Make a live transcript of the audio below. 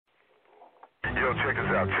Yo, check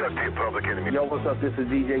us out. Chuck the Public Enemy. Yo, what's up? This is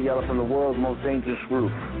DJ Yella from the world's most dangerous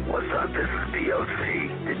group. What's up? This is DOC,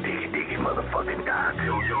 the diggy motherfucking dog.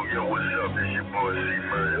 Yo, what's up? This your boy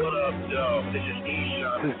C-Man. What up, yo? This is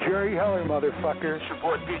E-Shot. This is Jerry Heller, motherfucker. It's your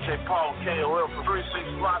boy DJ Paul KOL from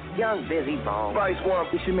 36 Block. Young Busy Bone. Vice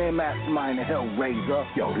One. This your man Mastermind, the Hellraiser.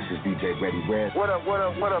 Yo, this is DJ Ready Red. What up?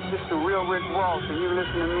 This is the real Rick Ross, and you're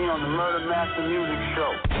listening to me on the Murder Master Music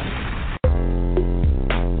Show.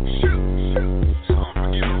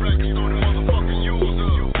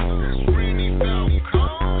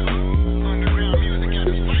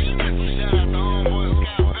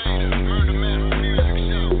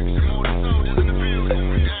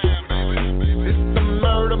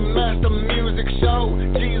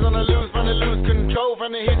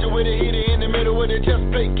 Finna hit you with a hitter in the middle with a chest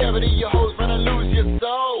plate cavity. Your hoes finna lose your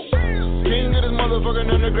soul. King of this motherfucking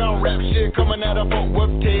underground rap shit coming out of Fort Worth,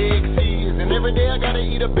 Texas. And every day I gotta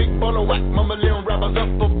eat a big bowl of whack. Mumbling rappers up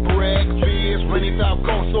for breakfast. Rainy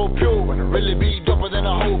Falcon so pure and it really be doper than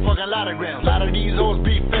a whole fucking lot of grams. A lot of these hoes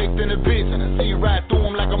be faked in the bitch and I see you right through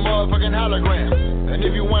them like a motherfucking hologram. And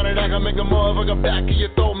if you want it, I can make a motherfucker back of your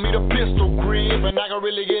throat, me the pistol grip. And I can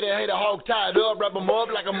really get a hater hog tied up, wrap him up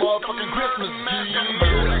like a motherfucking Christmas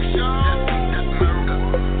tree.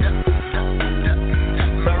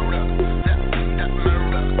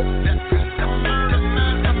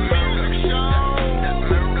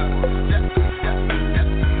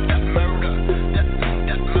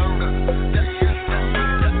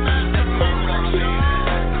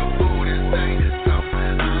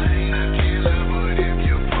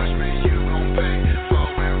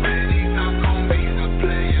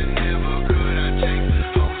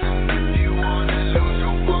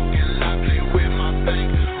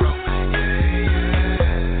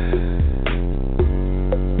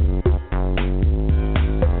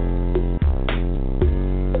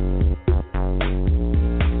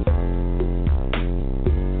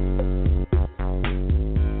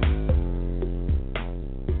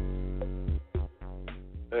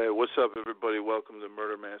 What's up, everybody? Welcome to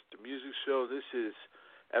Murder Master Music Show. This is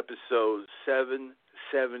episode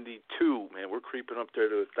 772. Man, we're creeping up there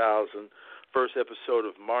to 1,000. First episode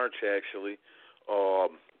of March, actually.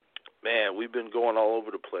 Man, we've been going all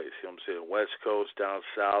over the place. You know what I'm saying? West Coast, down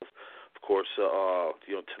south. Of course,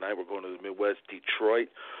 tonight we're going to the Midwest, Detroit.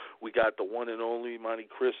 We got the one and only Monte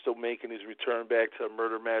Cristoe making his return back to the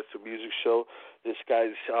Murder Master Music Show. This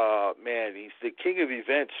guy's, man, he's the king of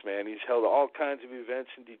events, man. He's held all kinds of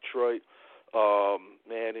events in Detroit,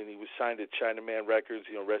 man, and he was signed to Chinaman Records.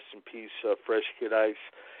 You know, rest in peace, Fresh Kid Ice.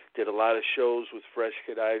 Did a lot of shows with Fresh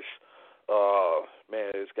Kid Ice.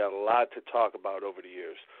 Man, it's got a lot to talk about over the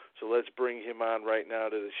years. So let's bring him on right now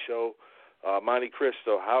to the show. Monte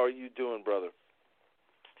Cristoe, how are you doing, brother?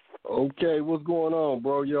 Okay, what's going on,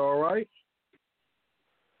 bro? You all right?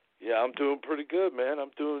 Yeah, I'm doing pretty good, man.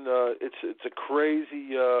 I'm doing. It's a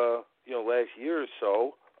crazy, last year or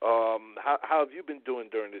so. How have you been doing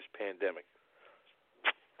during this pandemic?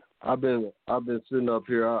 I've been sitting up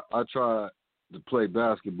here. I tried to play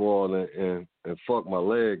basketball and fuck my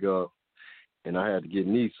leg up, and I had to get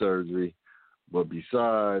knee surgery. But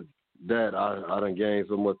besides that, I done gained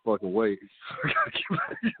so much fucking weight. I gotta get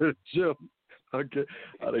back to the gym. I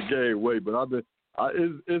done gained weight, but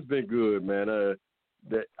it's been good, man.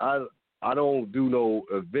 I don't do no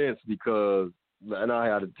events because, and I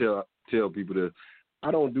had to tell people this,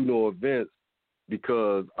 I don't do no events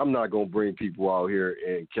because I'm not gonna bring people out here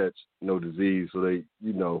and catch no disease. So they,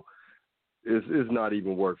 it's not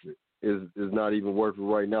even worth it. It's not even worth it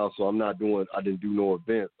right now. So I didn't do no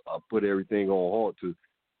events. I put everything on hold to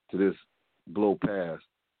this blow past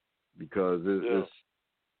because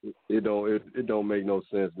it don't make no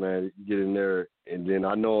sense, man. You get in there, and then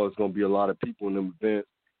I know it's gonna be a lot of people in them events.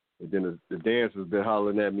 And then the dancers been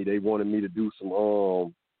hollering at me. They wanted me to do some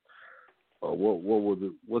what was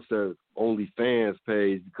it? What's that OnlyFans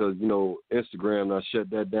page? Because Instagram I shut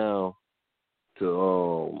that down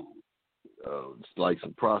to it's like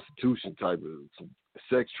some prostitution type of some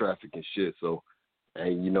sex trafficking shit. So,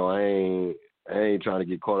 and I ain't trying to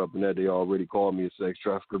get caught up in that. They already called me a sex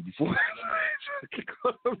trafficker before. Get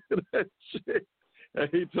caught up in that shit. I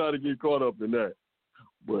ain't trying to get caught up in that.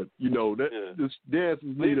 But this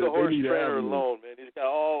dancers leave the horse trainer alone, man. He's got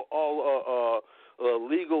all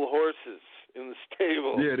legal horses in the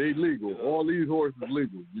stable. Yeah, they legal. All these horses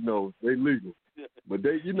legal. They legal. Yeah. But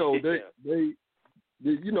they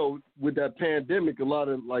with that pandemic, a lot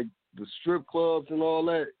of like the strip clubs and all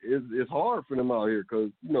that, it's hard for them out here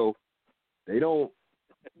because they don't.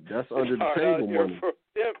 That's under the table money. For a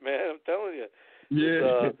pimp, man. I'm telling you.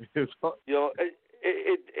 Yeah, it's hard.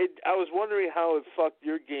 I was wondering how it fucked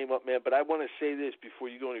your game up, man. But I want to say this before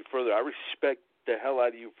you go any further. I respect the hell out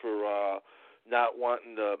of you for not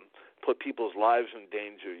wanting to put people's lives in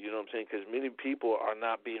danger. You know what I'm saying? Because many people are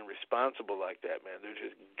not being responsible like that, man. They're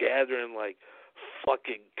just gathering like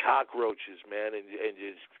fucking cockroaches, man, and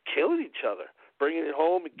just killing each other, bringing it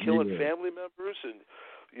home and killing family members, and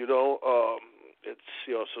it's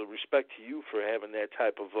so respect to you for having that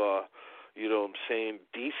type of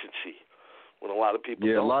decency when a lot of people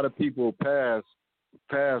don't. A lot of people pass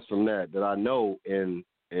from that I know, and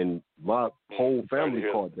my whole family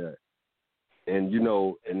caught that, and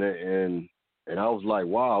and I was like,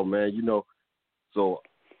 wow, man, so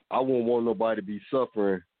I wouldn't want nobody to be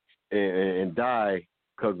suffering and die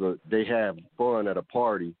because they have fun at a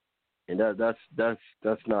party, and that's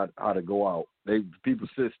not how to go out. People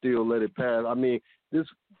sit still, let it pass. I mean, this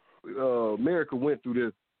America went through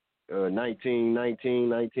this 1919,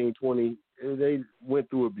 1920. They went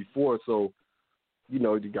through it before, so you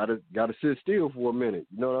gotta sit still for a minute.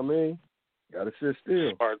 You know what I mean? Gotta sit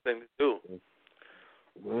still. Smart thing to do.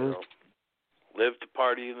 Live to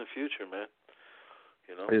party in the future, man.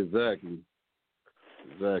 Exactly.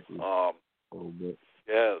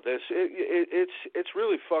 Yeah, it's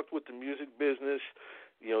really fucked with the music business,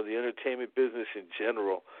 the entertainment business in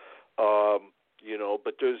general.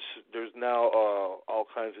 But there's now all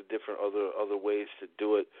kinds of different other ways to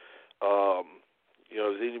do it.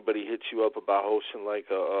 Does anybody hit you up about hosting like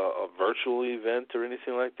a virtual event or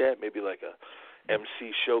anything like that? Maybe like a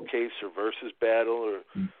MC showcase or versus battle or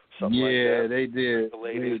something like that? Yeah, they did.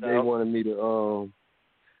 They wanted me to.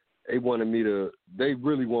 They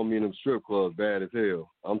really want me in them strip clubs bad as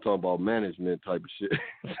hell. I'm talking about management type of shit.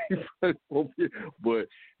 But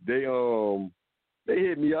they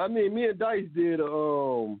hit me. I mean, me and Dice did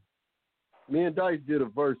a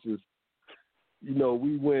versus.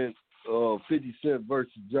 We went 50 Cent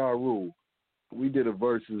versus Ja Rule. We did a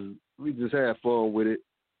versus. We just had fun with it.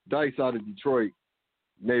 Dice out of Detroit,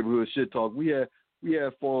 neighborhood shit talk. We had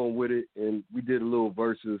fun with it, and we did a little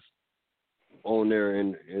versus on there,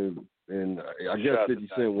 and I guess 50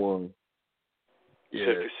 Cent won. Yeah,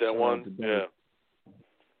 50 Cent won.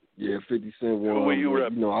 Yeah, 50 Cent won. Who were you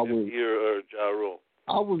repping? Here or Ja Rule?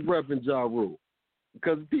 I was repping Ja Rule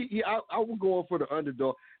because I was going for the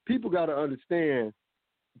underdog. People got to understand.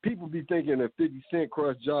 People be thinking that 50 Cent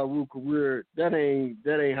crushed Ja Rule career. That ain't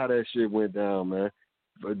how that shit went down, man.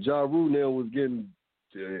 But Ja Rule now was getting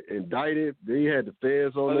indicted. They had the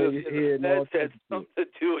feds on their head. That had something to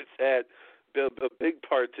do with that. A big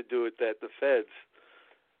part to do with that. The feds.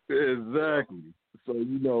 Exactly. So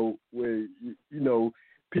when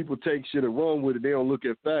people take shit and run with it, they don't look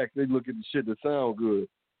at facts. They look at the shit that sound good.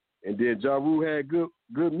 And then Ja Rule had good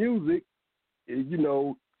music.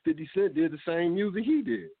 And, 50 Cent did the same music he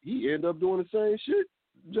did. He ended up doing the same shit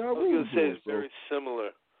Ja Rule. I was going to say it's very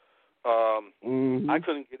similar. I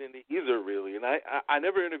couldn't get into either, really. And I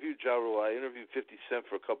never interviewed Ja Rule. I interviewed 50 Cent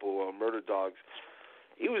for a couple of Murder Dogs.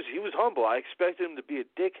 He was humble. I expected him to be a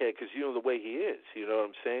dickhead because the way he is. You know what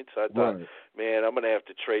I'm saying? So I thought, man, I'm going to have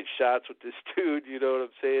to trade shots with this dude. You know what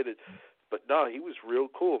I'm saying? But no, he was real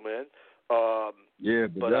cool, man. But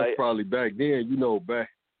that's probably back then.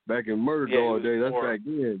 Back in Murder Dog day. That's back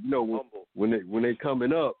then. When they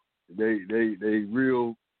coming up, they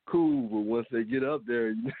real cool. But once they get up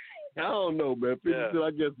there, I don't know, man. 50 Cent,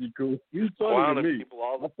 I guess he's cool. He's funny to me.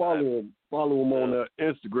 I follow him on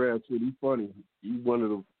Instagram too. He's funny. He's one of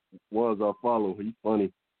the ones I follow. He's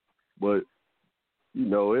funny. But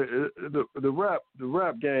the rap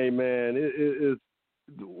game, man,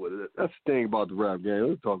 that's the thing about the rap game.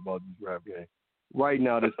 Let's talk about this rap game. Right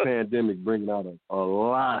now, this pandemic bringing out a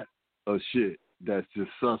lot of shit that's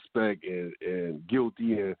just suspect and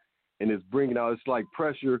guilty, and it's bringing out. It's like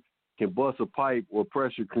pressure can bust a pipe, or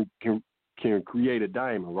pressure can create a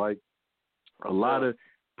diamond, right? A lot of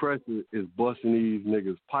pressure is busting these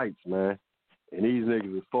niggas' pipes, man. And these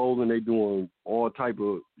niggas is folding. They doing all type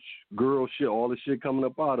of girl shit, all the shit coming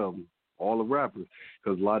up out of them, all the rappers.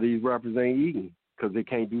 Because a lot of these rappers ain't eating because they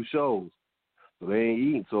can't do shows. So they ain't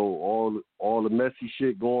eating. So all the messy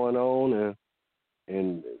shit going on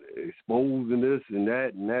and exposing this and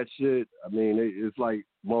that shit. I mean, it's like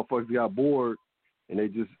motherfuckers got bored and they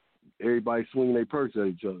just, everybody swinging their purse at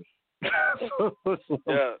each other.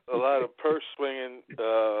 Yeah, a lot of purse swinging,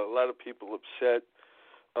 a lot of people upset.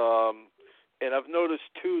 And I've noticed,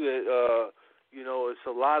 too, that, it's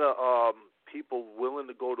a lot of people willing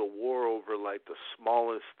to go to war over, like, the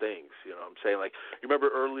smallest things, you know what I'm saying? Like, you remember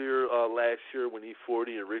earlier last year when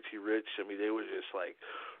E40 and Richie Rich, I mean, they were just, like,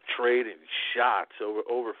 trading shots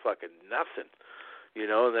over fucking nothing,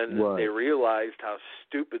 and then they realized how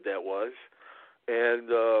stupid that was. And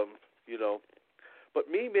you know, but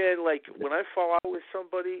me, man, like when I fall out with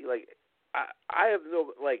somebody, like I have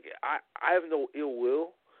no I have no ill will.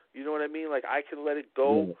 You know what I mean? Like I can let it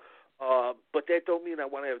go. Yeah. But that don't mean I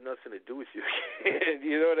want to have nothing to do with you.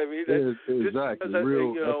 You know what I mean? Exactly.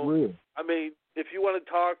 Real. That's real. I mean, if you want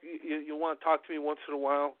to talk, you want to talk to me once in a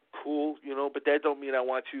while, cool, you know, but that don't mean I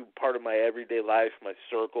want you part of my everyday life, my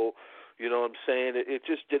circle. You know what I'm saying? It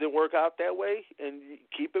just didn't work out that way, and you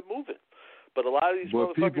keep it moving. But a lot of these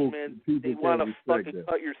motherfuckers, man, they want to fucking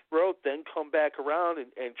cut your throat, then come back around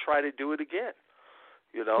and try to do it again.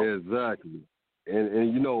 You know? Exactly.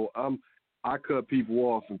 And you know, I cut people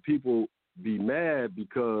off, and people be mad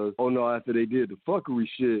because, oh no, after they did the fuckery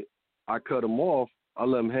shit, I cut them off. I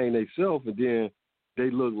let them hang themselves, and then they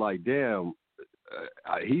look like, damn,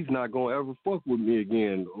 he's not gonna ever fuck with me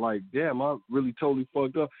again. Like, damn, I really totally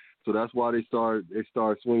fucked up. So that's why they start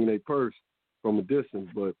swinging their purse from a distance.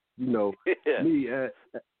 But you know, me at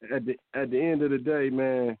the end of the day,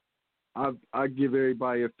 man, I give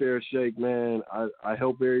everybody a fair shake, man. I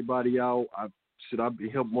help everybody out. I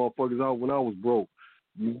helped motherfuckers out when I was broke.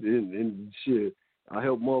 And shit, I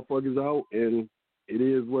help motherfuckers out, and it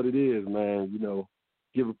is what it is, man. You know,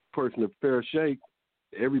 give a person a fair shake.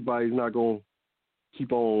 Everybody's not going to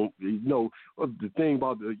keep on, you know, the thing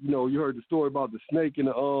about you heard the story about the snake and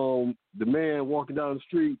the man walking down the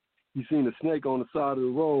street. He seen a snake on the side of the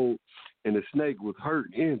road, and the snake was hurt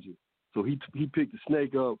and injured. So he picked the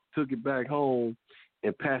snake up, took it back home,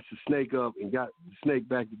 and patched the snake up and got the snake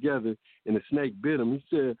back together, and the snake bit him. He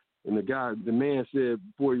said, and the man said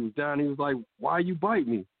before he was down, he was like, "Why you bite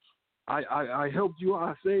me? I helped you.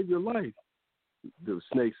 I saved your life." The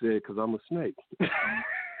snake said, "Because I'm a snake."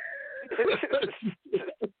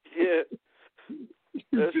 Yeah.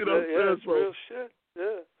 That's real shit.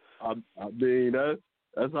 Yeah. I mean,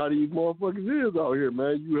 that's how these motherfuckers is out here,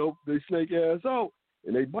 man. You help they snake ass out,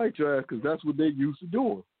 and they bite your ass because that's what they used to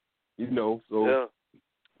doing. You know, so. Yeah.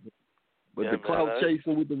 But the clout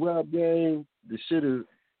chasing with the rap game, the shit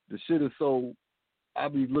is so. I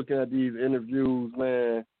be looking at these interviews,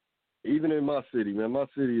 man. Even in my city, man, my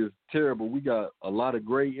city is terrible. We got a lot of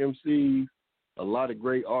great MCs, a lot of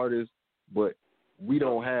great artists, but we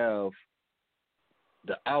don't have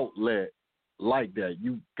the outlet like that.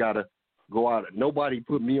 You gotta go out. Nobody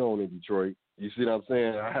put me on in Detroit. You see what I'm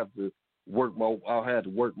saying? I had to work my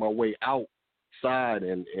way outside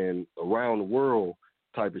and around the world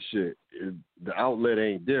type of shit. The outlet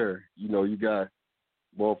ain't there. You know, you got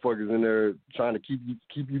motherfuckers in there trying to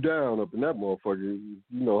keep you down up in that motherfucker. You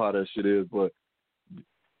know how that shit is. But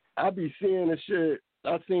I be seeing the shit.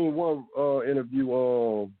 I seen one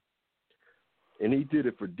interview and he did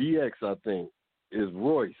it for DX, I think. Is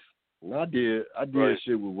Royce. And I did right.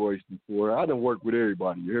 Shit with Royce before. I done worked with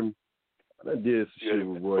everybody, you hear me? I done did some shit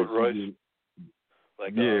with Royce.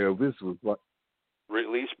 Like this was like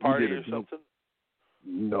release party or something?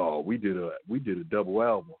 No, we did a double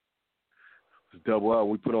album. It was a double album.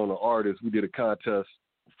 We put on an artist. We did a contest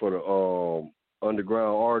for the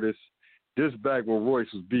underground artists. This back when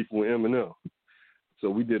Royce was beefing with Eminem. So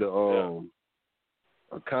we did a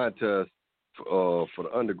contest for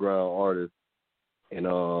the underground artists, and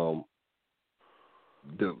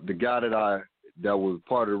the guy that was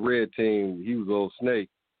part of the red team, he was old Snake.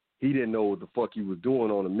 He didn't know what the fuck he was doing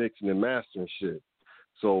on the mixing and mastering shit.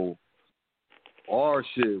 So our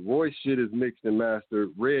shit, Royce shit is mixed and mastered.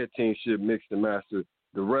 Red team shit mixed and mastered.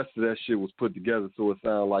 The rest of that shit was put together so it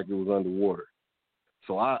sounded like it was underwater.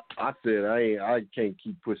 So I said I can't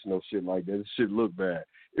keep pushing no shit like that. This shit look bad.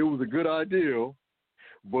 It was a good idea,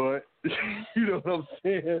 but you know what I'm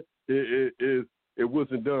saying? It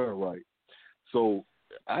wasn't done right. So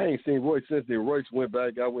I ain't seen Royce since then. Royce went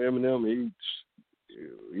back out with Eminem, and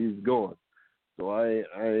he's gone. So I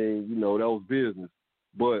ain't, you know, that was business.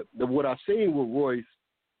 But what I seen with Royce,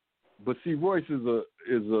 but see, Royce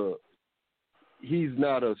he's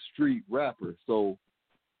not a street rapper, so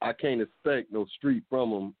I can't expect no street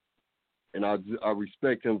from him, and I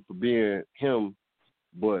respect him for being him.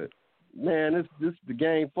 But man, the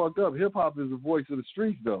game fucked up. Hip hop is the voice of the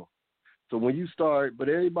streets, though. So when you start, but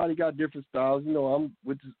everybody got different styles. You know, I'm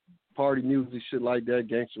with this party music, shit like that,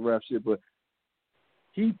 gangster rap shit. But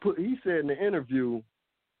he said in the interview,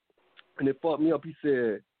 and it fucked me up. He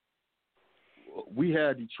said, we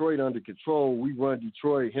had Detroit under control. We run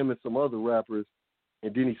Detroit, him and some other rappers.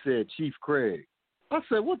 And then he said, Chief Craig. I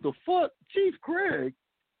said, what the fuck? Chief Craig?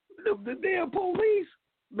 The damn police?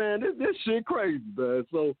 Man, this shit crazy, man.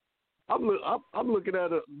 So I'm looking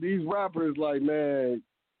at these rappers like, man,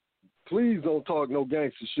 please don't talk no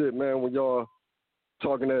gangster shit, man, when y'all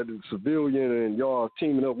talking at the civilian and y'all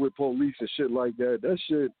teaming up with police and shit like that. That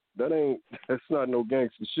shit That's not no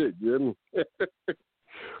gangster shit. You hear me?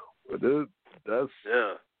 But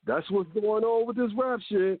that's what's going on with this rap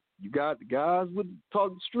shit. You got the guys with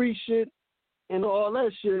talking street shit and all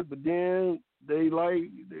that shit, but then they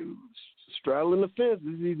straddling the fence.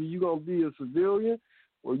 It's either you gonna be a civilian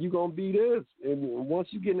or you gonna be this. And once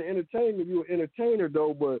you get into entertainment, you're an entertainer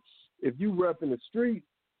though. But if you repping the street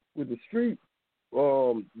with the street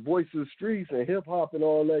voice of the streets and hip hop and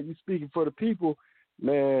all that, you speaking for the people,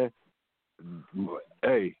 man.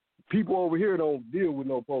 Hey, people over here don't deal with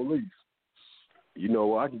no police. You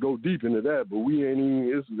know, I can go deep into that, but we ain't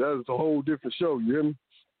even. That's a whole different show. You hear me?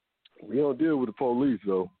 We don't deal with the police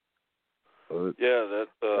though. That's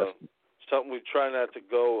something we try not to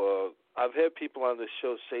go. I've had people on this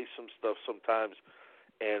show say some stuff sometimes,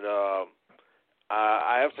 and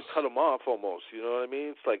I have to cut them off almost. You know what I mean?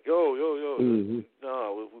 It's like, yo, mm-hmm.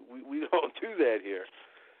 No, we don't do that here.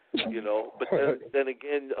 You know, but then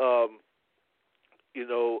again,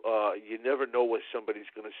 you never know what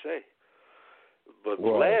somebody's going to say. But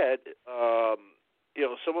Vlad,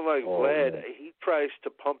 someone like Vlad, man. He tries to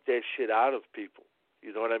pump that shit out of people.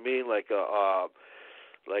 You know what I mean? Like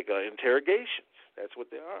interrogations. That's what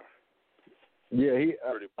they are. Yeah,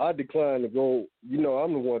 I declined to go. You know,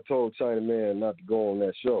 I'm the one told Chinaman not to go on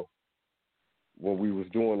that show. When we was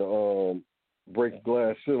doing the Breaking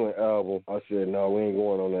Glass Ceiling album, I said, no, we ain't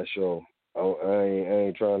going on that show. I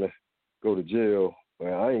ain't trying to go to jail.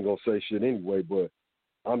 Man, I ain't going to say shit anyway, but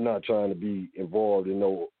I'm not trying to be involved in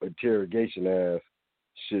no interrogation ass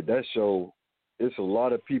shit. That show, it's a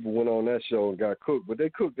lot of people went on that show and got cooked, but they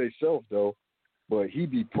cooked themselves though. But he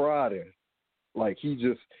be prodding, like he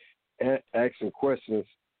just asking questions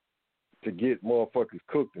to get motherfuckers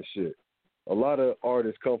cooked and shit. A lot of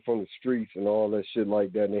artists come from the streets and all that shit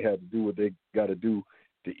like that, and they have to do what they got to do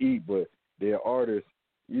to eat. But they're artists.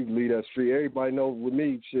 You can leave that street. Everybody knows with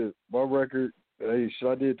me, shit. My record, I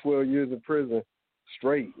did 12 years in prison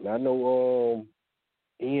straight. And I know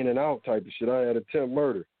in and out type of shit. I had attempted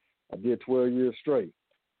murder. I did 12 years straight.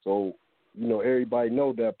 So, everybody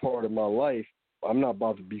know that part of my life. I'm not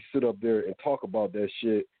about to be sit up there and talk about that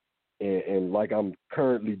shit and like I'm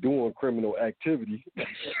currently doing criminal activity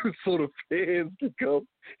so the fans can come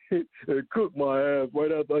and cook my ass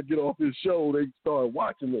right after I get off this show. They start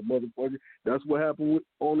watching it, motherfucker. That's what happened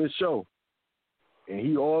on this show. And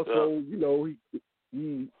he also,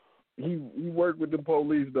 he worked with the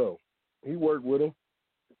police, though. He worked with them.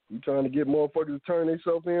 He trying to get motherfuckers to turn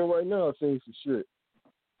themselves in right now, it seems some shit.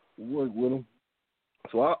 He worked with them.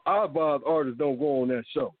 So I advise artists don't go on that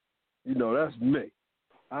show. That's me.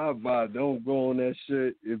 I advise don't go on that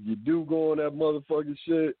shit. If you do go on that motherfucking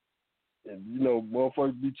shit, and,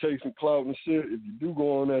 motherfuckers be chasing clout and shit, if you do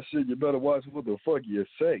go on that shit, you better watch what the fuck you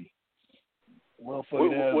say. What did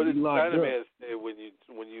Chinaman say when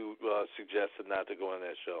you suggested not to go on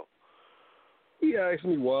that show? He asked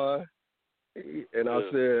me why. And I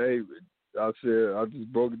said, I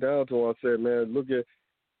just broke it down to him. I said, man, look at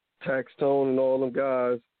Tax Tone and all them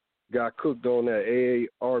guys got cooked on that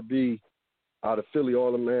AARB out of Philly,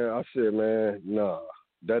 all them, man. I said, man, nah,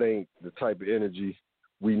 that ain't the type of energy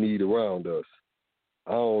we need around us.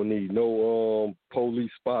 I don't need no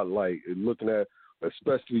police spotlight and looking at,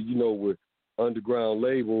 especially, with underground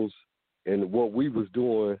labels and what we was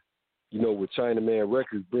doing, with Chinaman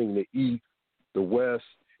Records, bringing the East, the West,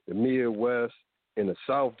 the Midwest, and the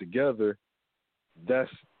South together.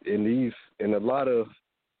 That's in a lot of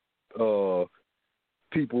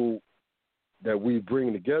people that we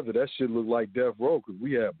bring together, that shit look like Death Row because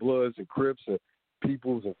we have Bloods and Crips and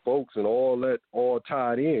Peoples and folks and all that all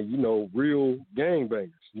tied in, real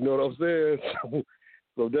gangbangers. You know what I'm saying?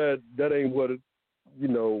 So that ain't what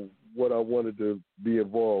what I wanted to be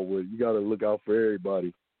involved with. You got to look out for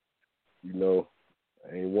everybody. I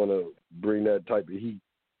ain't want to bring that type of heat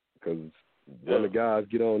because when the guys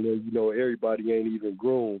get on there, everybody ain't even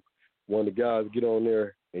groomed. When the guys get on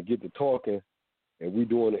there and get to talking, and we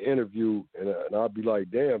doing an interview, and I'll be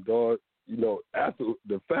like, damn, dog, after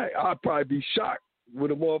the fact, I'd probably be shocked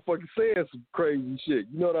with a motherfucker saying some crazy shit.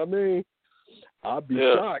 You know what I mean? I'd be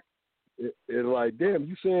shocked. And like, damn,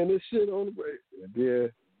 you saying this shit on the way. And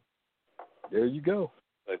then, there you go.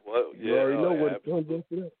 Like, what? You already know what it comes up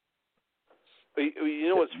to that. But you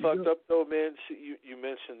know what's fucked up, though, man? You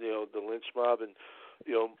mentioned, the lynch mob, and,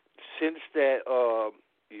 since that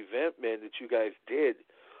event, man, that you guys did,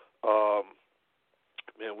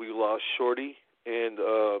 man, we lost Shorty and,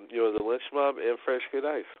 the lynch mob and Fresh Good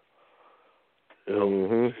Ice.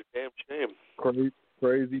 It's a damn shame.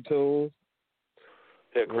 Crazy Tunes.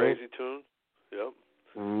 Yeah, Crazy Tunes. Yep.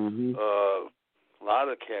 Mm-hmm. A lot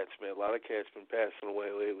of cats, man. A lot of cats been passing away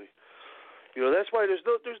lately. You know, that's why there's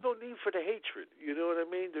no need for the hatred. You know what I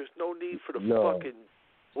mean? There's no need for the fucking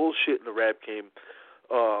bullshit in the rap game.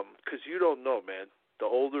 Because you don't know, man. The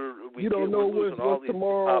older we get, we're losing all these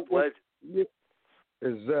top legends. Yeah,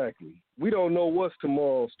 exactly. We don't know what's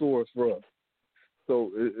tomorrow's stores for us.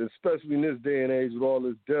 So, especially in this day and age with all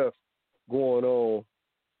this death going on,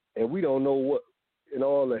 and we don't know what, and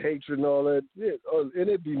all the hatred and all that, and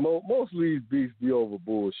it'd be most of these beefs be over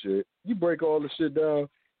bullshit. You break all the shit down,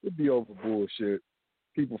 it'd be over bullshit.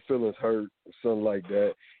 People feelings hurt or something like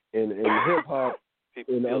that. And hip hop,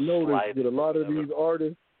 and I noticed that a lot of these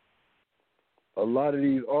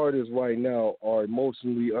artists right now are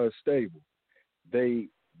emotionally unstable. They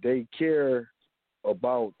care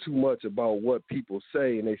about too much about what people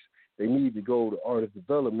say, and they need to go to artist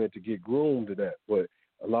development to get groomed to that. But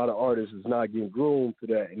a lot of artists is not getting groomed to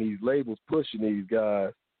that, and these labels pushing these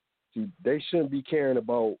guys. See, they shouldn't be caring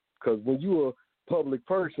about, because when you're a public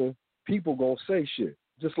person, people gonna say shit.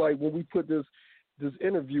 Just like when we put this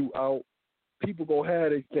interview out, people gonna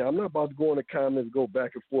have their thing. I'm not about to go in the comments and go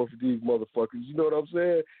back and forth with these motherfuckers. You know what I'm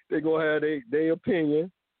saying? They gonna have their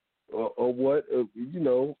opinion or what, you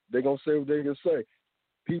know, they gonna say what they gonna say.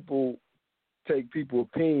 People take people's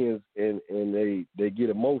opinions and they get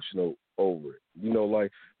emotional over it. You know,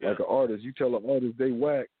 like an artist, you tell an artist they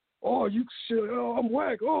whack, oh, you shit, oh, I'm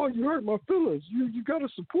whack, oh, you hurt my feelings, you gotta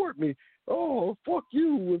support me, oh, fuck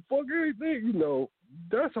you and fuck everything, you know.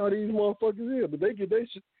 That's how these motherfuckers is, but they get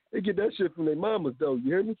that shit from their mamas though, you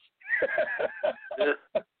hear me?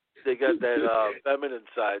 They got that feminine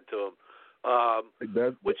side to them.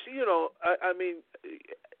 Which, you know, I mean,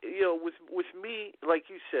 you know, with me, like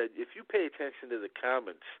you said, if you pay attention to the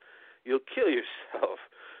comments, you'll kill yourself,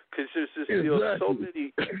 because there's just you know, so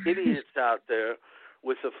many idiots out there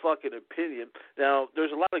with a fucking opinion. Now,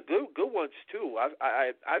 there's a lot of good ones too.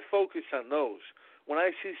 I focus on those. When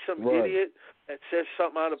I see some idiot that says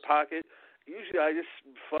something out of pocket, usually I just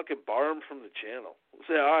fucking bar him from the channel.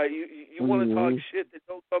 Say, all right, you want to talk shit, then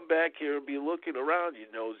don't come back here and be looking around, you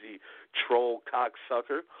nosy troll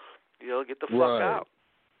cocksucker. You know, get the fuck out.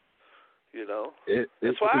 You know?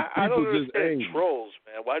 That's why I don't understand trolls,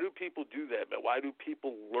 man. Why do people do that, man? Why do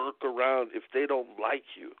people lurk around if they don't like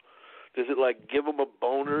you? Does it, like, give them a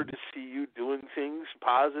boner to see you doing things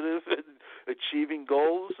positive and achieving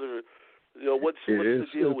goals? Or, you know, what's the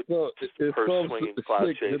deal with purse-swinging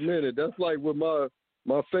cloud chasing? That's like with my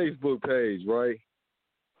Facebook page, right?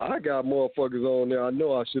 I got motherfuckers on there I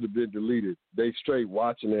know I should have been deleted. They straight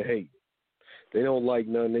watching and hating. They don't like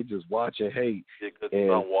nothing. They just watch and hate.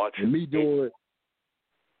 And me doing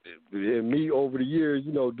me over the years,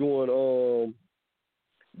 you know, doing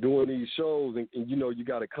these shows, and you know, you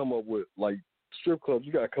got to come up with, like strip clubs,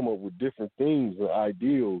 you got to come up with different themes and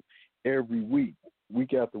ideals every week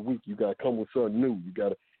after week. You got to come with something new. You got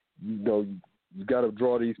to, you know, you got to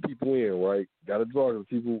draw these people in, right? Got to draw them.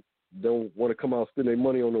 People don't want to come out and spend their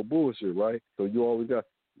money on no bullshit, right? So you always got,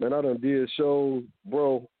 man, I done did shows,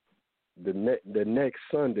 bro. The next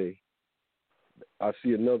Sunday, I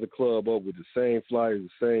see another club up with the same flyers,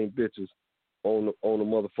 the same bitches on the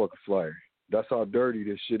motherfucking flyer. That's how dirty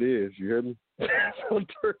this shit is. You hear me? That's how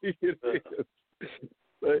dirty it is.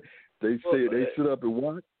 They sit up and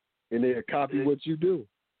watch, and they copy what you do.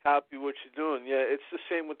 Copy what you're doing. Yeah, it's the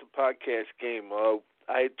same with the podcast game.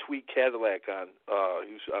 I had Tweet Cadillac on.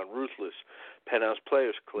 He was on Ruthless, Penthouse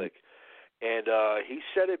Players Click. And he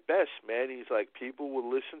said it best, man. He's like, people will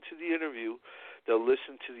listen to the interview, they'll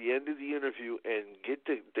listen to the end of the interview and get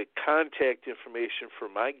the contact information for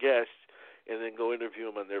my guests and then go interview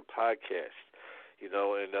them on their podcast. You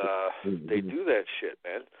know, and they do that shit,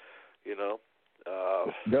 man. You know.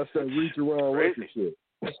 That's that reach around record shit.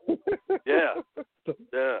 Yeah.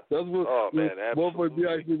 That's what, oh, man, absolutely.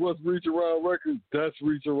 Actually, what's reach around records? That's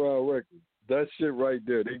reach around records. That shit right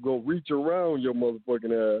there. They gonna reach around your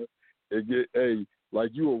motherfucking ass. And get, hey,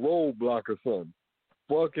 like you a roadblock or something.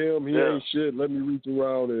 Fuck him, he ain't shit. Let me reach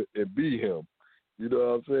around and be him. You know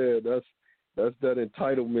what I'm saying? That's that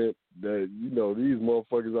entitlement that, you know, these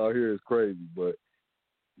motherfuckers out here is crazy. But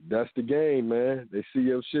that's the game, man. They see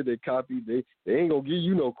your shit, they copy. They ain't gonna give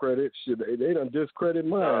you no credit. Shit, they done discredit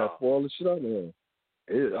my ass for all the shit I know.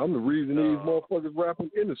 I'm the reason these motherfuckers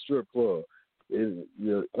rapping in the strip club. You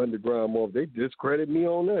know, underground motherfuckers, they discredit me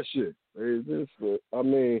on that shit. I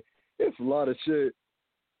mean, it's a lot of shit.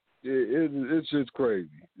 It's just crazy.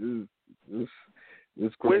 It's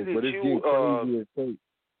crazy. When did but it's you crazy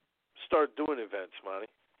start doing events, Monty?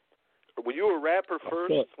 Were you a rapper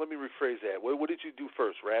first? Let me rephrase that. What did you do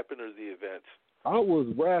first, rapping or the events? I was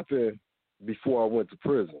rapping before I went to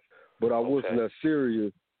prison, but I wasn't that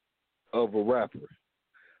serious of a rapper.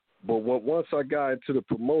 But once I got into the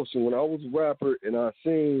promotion, when I was a rapper and I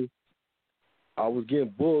was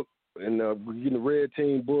getting booked and getting the Red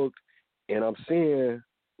Team booked, and I'm seeing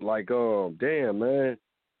like, damn, man,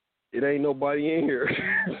 it ain't nobody in here.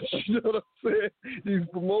 You know what I'm saying? These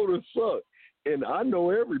promoters suck, and I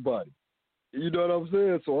know everybody. You know what I'm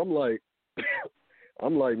saying? So I'm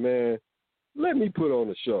like, man, let me put on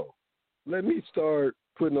a show. Let me start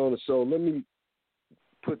putting on a show. Let me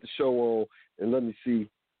put the show on and let me see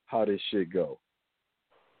how this shit go.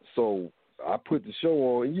 So I put the show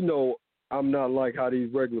on, and you know, I'm not like how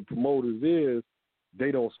these regular promoters is.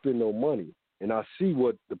 They don't spend no money. And I see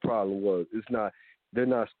what the problem was. They're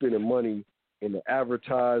not spending money in the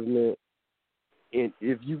advertisement. And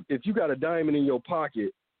if you got a diamond in your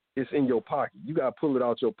pocket, it's in your pocket. You got to pull it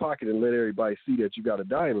out your pocket and let everybody see that you got a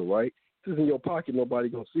diamond, right? If it's in your pocket, nobody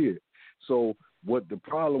going to see it. So what the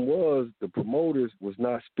problem was, the promoters was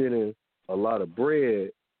not spending a lot of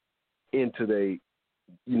bread into they,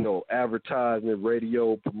 you know, advertisement,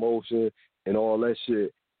 radio, promotion, and all that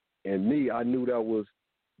shit. And me, I knew that was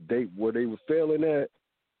where they were failing at.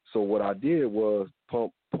 So what I did was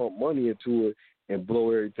pump money into it and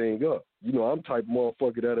blow everything up. You know, I'm type of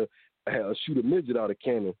motherfucker that'll shoot a midget out of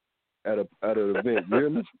cannon at an event. You hear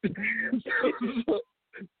me?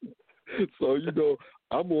 So you know,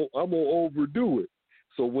 I'm gonna overdo it.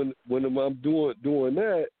 So when I'm doing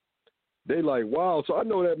that, they like, wow. So I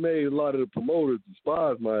know that made a lot of the promoters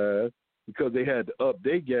despise my ass because they had to up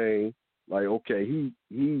their game. Like, okay, he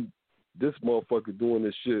this motherfucker doing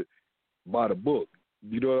this shit by the book.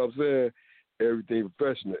 You know what I'm saying? Everything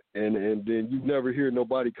professional. And then you never hear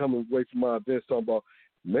nobody coming away from my events talking about,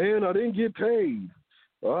 man, I didn't get paid.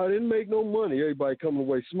 I didn't make no money. Everybody coming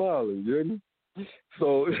away smiling, you hear me?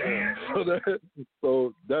 So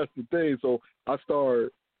that's the thing. So I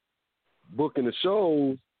started booking the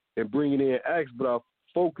shows and bringing in acts, but I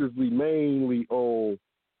focused mainly on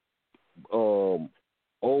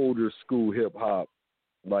older school hip hop,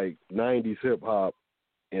 like 90s hip hop,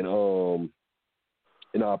 and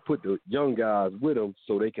I put the young guys with them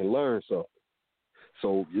so they can learn something.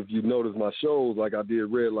 So if you notice my shows, like I did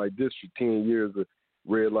Red Light District, 10 years of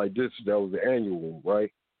Red Light District, that was the annual one,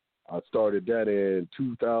 right? I started that in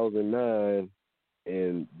 2009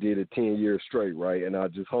 and did it 10 years straight, right? And I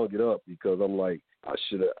just hung it up because I'm like, I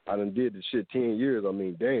done did the shit 10 years. I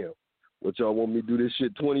mean, damn, what y'all want me to do this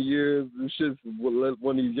shit 20 years? This shit's let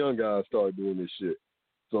one of these young guys start doing this shit.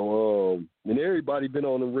 So, and everybody been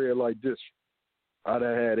on the Red Light District. I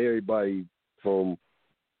done had everybody from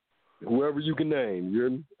whoever you can name. You hear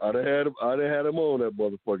me? I done had them on that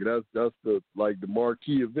motherfucker. That's the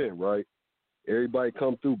marquee event, right? Everybody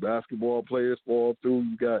come through. Basketball players fall through.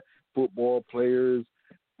 You got football players,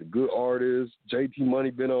 the good artists. JT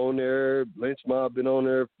Money been on there. Lynch Mob been on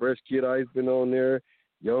there. Fresh Kid Ice been on there.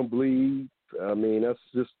 Young Bleed. I mean, that's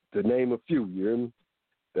just to name a few. You hear me?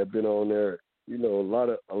 That been on there. You know,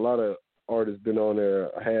 a lot of artists been on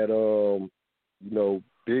there. I had you know,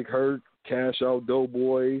 Big Hurt, Cash Out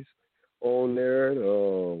Doughboys on there.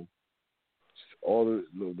 All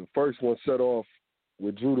the first one set off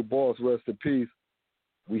with Drew the Boss, rest in peace.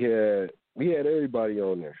 We had everybody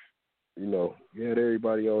on there. You know, we had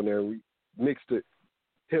everybody on there. We mixed it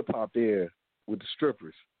hip hop in with the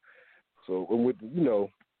strippers. So with, you know,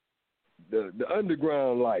 the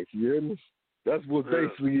underground life, you hear me? That's what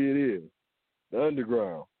basically it is. The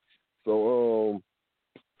underground. So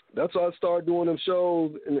that's why I started doing them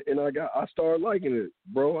shows, and I started liking it,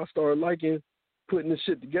 bro. I started liking putting this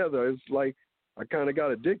shit together. It's like I kind of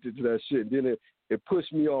got addicted to that shit. And then it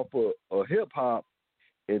pushed me off of hip hop,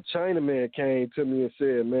 and Chinaman came to me and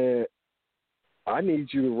said, man, I need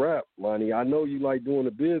you to rap, Lonnie. I know you like doing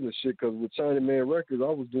the business shit, because with Chinaman Records, I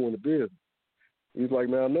was doing the business. He's like,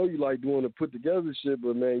 man, I know you like doing the put together shit,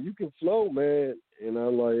 but man, you can flow, man. And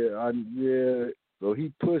I'm like, yeah. So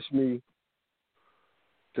he pushed me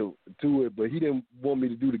to it, but he didn't want me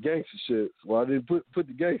to do the gangster shit. So I didn't put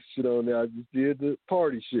the gangster shit on there. I just did the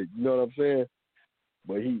party shit. You know what I'm saying?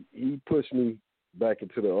 But he pushed me back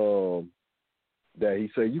into the that he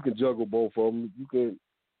said you can juggle both of them.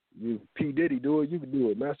 P Diddy do it, you can do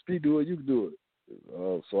it. Master P do it, you can do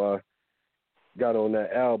it. So I got on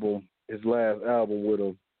that album, his last album with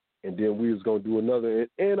him, and then we was gonna do another.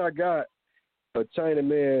 And I got a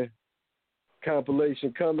Chinaman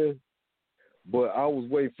compilation coming. But I was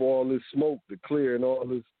waiting for all this smoke to clear and all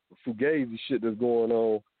this fugazi shit that's going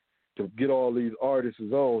on to get all these artists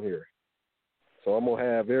on here. So I'm gonna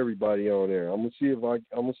have everybody on there. I'm gonna see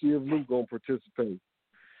if Luke gonna participate.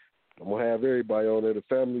 I'm gonna have everybody on there. The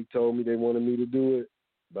family told me they wanted me to do it,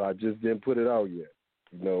 but I just didn't put it out yet.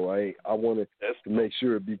 You know, I wanted to make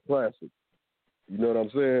sure it be classic. You know what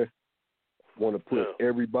I'm saying? Want to put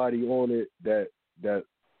everybody on it that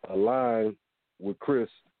aligned with Chris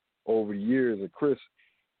over the years. And Chris,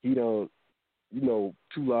 he don't, you know,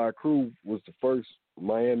 Two Live Crew was the first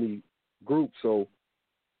Miami group, so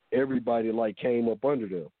everybody like came up under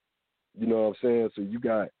them. You know what I'm saying? So you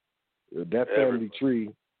got that family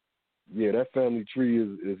tree. Yeah, that family tree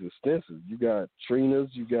is extensive. You got Trinas,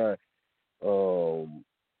 you got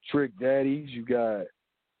Trick Daddies, you got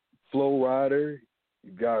Flow Rider,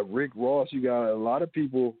 you got Rick Ross, you got a lot of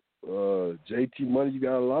people, JT Money, you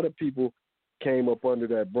got a lot of people came up under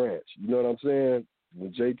that branch. You know what I'm saying?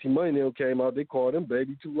 When JT Money came out, they called them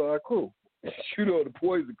Baby Two Live Crew. You know, the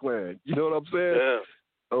Poison Clan. You know what I'm saying? Yeah.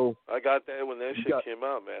 Oh, I got that when that shit came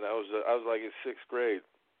out, man. I was like in 6th grade.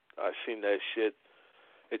 I seen that shit.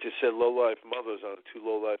 It just said Low Life Mothers on it, 2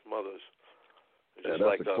 Low Life Mothers. It was just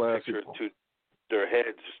like a picture of their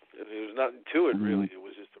heads. And there was nothing to it, really. It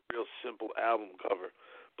was just a real simple album cover.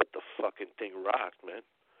 But the fucking thing rocked, man.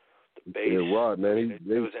 The bass. It rocked, man.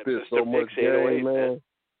 They spit so much game, man.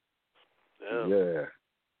 Yeah.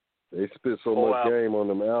 They spit so much game on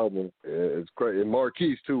them albums. It's crazy. And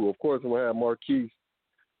Marquise, too. Of course, I'm going to have Marquise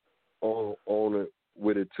on it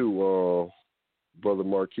with it, too. Brother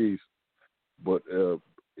Marquise. But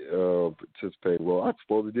participate. Well, I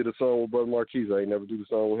supposed to did a song with Brother Marquise. I ain't never do the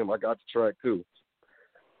song with him. I got the track, too.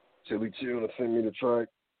 Chili Chill sent me the track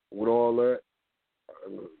with all that.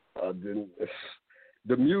 I didn't.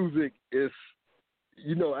 The music is,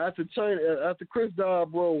 you know, after Chris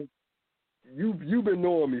died, bro, you've been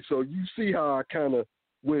knowing me, so you see how I kind of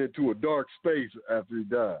went into a dark space after he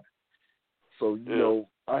died. So you know,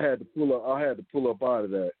 I had to pull up out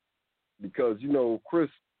of that because you know Chris,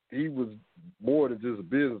 he was more than just a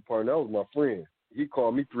business partner. That was my friend. He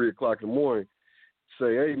called me 3:00 in the morning,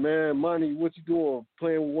 say, "Hey man, Monty, what you doing?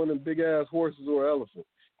 Playing with one of them big ass horses or elephant?"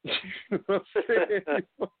 You know what I'm saying?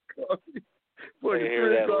 I hear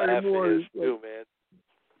that laugh in his too, man.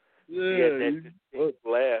 Yeah, that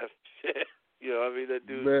laugh. You know, I mean, that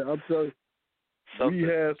dude. Man, I'm telling you, we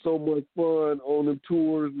had so much fun on the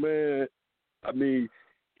tours, man. I mean,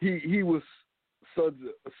 he was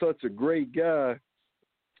such a great guy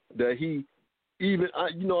that he even I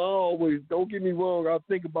always, don't get me wrong, I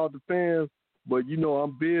think about the fans, but you know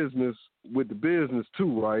I'm business with the business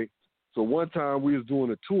too, right? So one time we was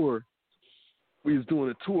doing a tour,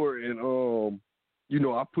 and you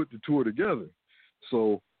know I put the tour together.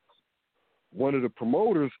 So one of the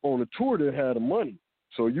promoters on the tour that had the money.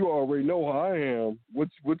 So you already know how I am. What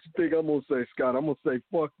you think I'm gonna say, Scott? I'm gonna say,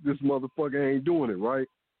 fuck this motherfucker ain't doing it, right?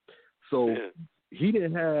 So he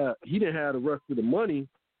didn't have the rest of the money.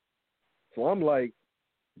 So I'm like,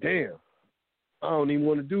 damn, I don't even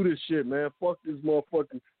want to do this shit, man. Fuck this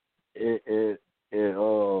motherfucker. And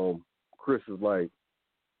Chris is like,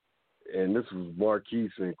 and this was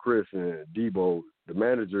Marquise and Chris and Debo, the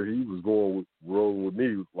manager. He was rolling with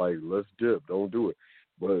me, like, let's dip, don't do it.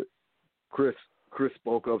 But Chris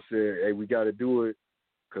spoke up, said, hey, we got to do it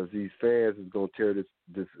because these fans is gonna tear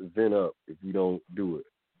this event up if we don't do it.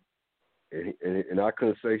 And I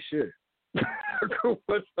couldn't say shit. I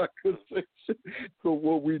couldn't say shit. So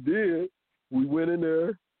what we did, we went in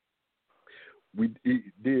there. We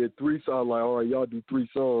did 3 songs. Like, all right, y'all do 3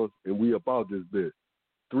 songs, and we about this bit.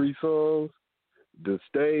 3 songs. The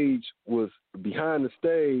stage was behind the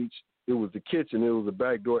stage. It was the kitchen. It was a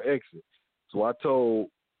back door exit. So I told,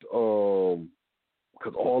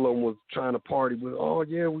 because all of them was trying to party with, oh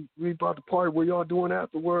yeah, we about to party. What y'all doing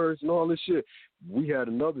afterwards and all this shit. We had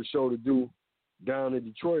another show to do down in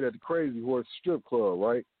Detroit at the Crazy Horse Strip Club,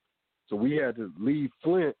 right? So we had to leave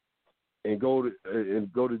Flint and go to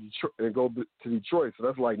Detroit. So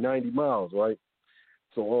that's like 90 miles, right?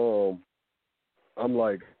 So I'm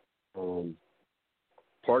like,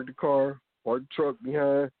 park the truck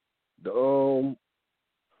behind the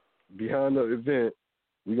event.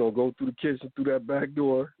 We gonna go through the kitchen through that back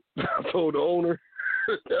door. I told the owner,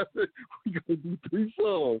 we gonna do 3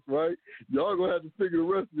 songs, right? Y'all gonna have to figure the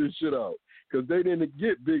rest of this shit out because they didn't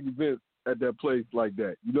get big events at that place like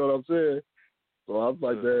that. You know what I'm saying? So I was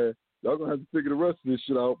like, man, y'all gonna have to figure the rest of this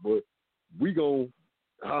shit out, but we gonna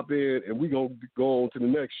hop in and we gonna go on to the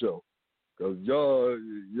next show because y'all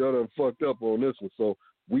done fucked up on this one. So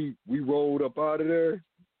we rolled up out of there,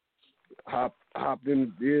 hopped in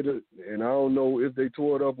the theater, and I don't know if they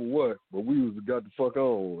tore it up or what, but we got the fuck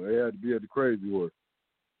on. They had to be at the Crazy Horse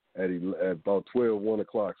at about 1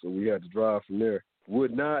 o'clock, so we had to drive from there.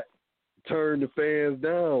 Would not turn the fans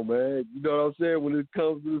down, man. You know what I'm saying? When it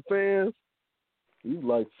comes to the fans, he was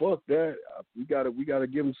like, fuck that. We gotta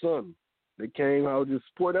give them something. They came out to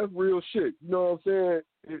support. That's real shit. You know what I'm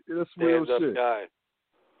saying? That's real shit. Guy.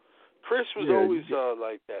 Chris was always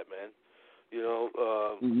like that, man. You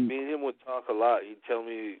know, me and him would talk a lot. He'd tell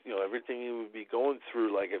me, you know, everything he would be going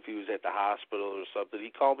through, like if he was at the hospital or something.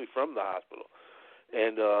 He called me from the hospital.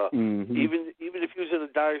 And even if he was in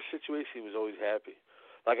a dire situation, he was always happy.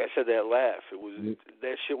 Like I said, that laugh,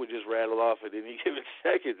 that shit would just rattle off at any given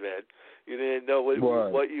second, man. You didn't know what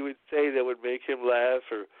you would say that would make him laugh,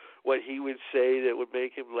 or what he would say that would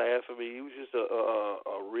make him laugh. I mean, he was just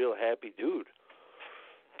a real happy dude.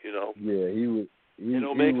 You know? Yeah, he was. They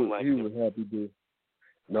don't make him like him. He was happy dude.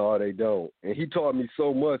 No, they don't. And he taught me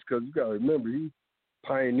so much, because you got to remember, he's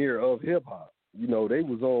pioneer of hip hop. You know, they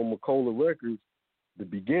was on Macola Records the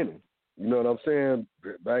beginning. You know what I'm saying?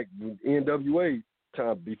 Back in NWA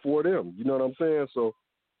time before them. You know what I'm saying? So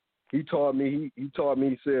he taught me. He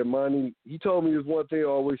said, "Monty." He told me this one thing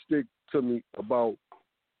always stick to me about,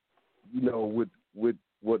 you know, with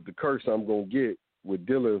what the curse I'm gonna get with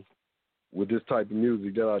dealing with this type of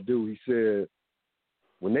music that I do. He said,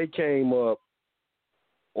 when they came up,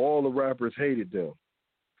 all the rappers hated them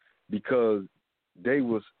because they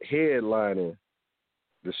was headlining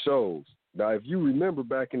the shows. Now, if you remember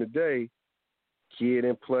back in the day, Kid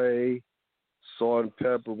and Play, Salt and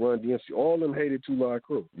Pepper, Run DMC, all of them hated Two Live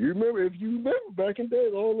Crew. If you remember back in the day,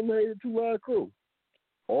 all of them hated Two Live Crew.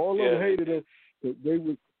 All of them hated it. They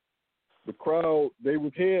was the crowd. They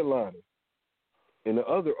was headlining, and the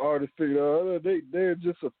other artists figured out they're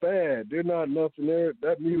just a fad. They're not nothing.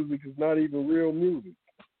 That music is not even real music.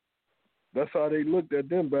 That's how they looked at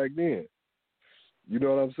them back then. You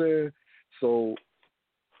know what I'm saying? So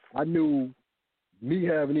I knew me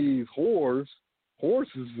having these horses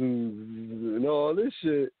and all this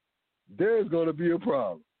shit, there's gonna be a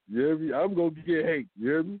problem. You hear me? I'm gonna get hate. You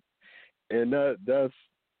hear me? And that's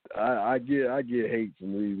I get hate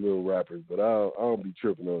from these little rappers, but I don't be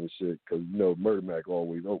tripping on this shit, because you know Murder Mac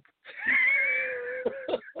always open.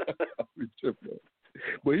 I be tripping on it.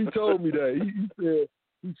 But he told me that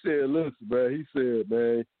he said, listen, man. He said,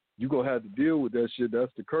 man, you gonna have to deal with that shit.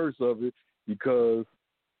 That's the curse of it, because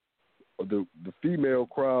the female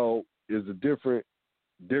crowd is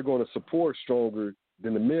they're going to support stronger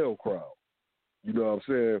than the male crowd. You know what I'm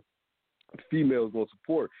saying? The female's going to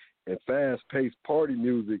support. And fast-paced party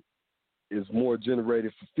music is more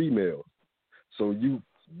generated for females. So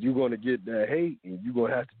you're going to get that hate, and you're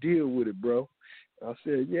going to have to deal with it, bro. I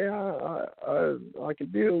said, yeah, I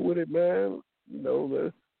can deal with it, man. You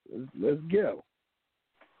know, let's go.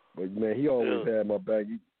 But, man, he always had my back.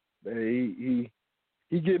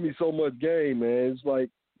 He give me so much game, man. It's like,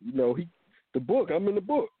 you know, I'm in the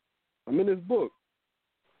book. I'm in this book.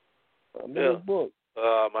 I'm in this book.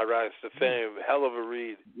 My Rise to Fame, hell of a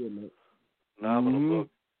read. Yeah, man. Phenomenal book.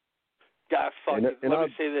 Got fucking, let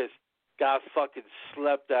me say this, got fucking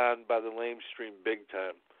slept on by the lamestream big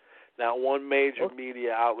time. Not one major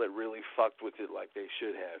media outlet really fucked with it like they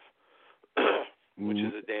should have, which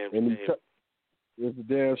is a damn shame. It's a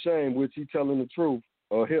damn shame, which he telling the truth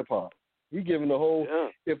of hip-hop. He giving the whole,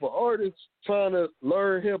 if an artist trying to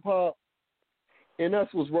learn hip-hop, and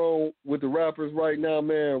that's what's wrong with the rappers right now,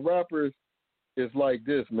 man. Rappers is like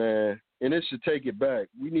this, man, and it should take it back.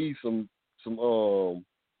 We need some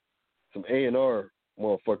A&R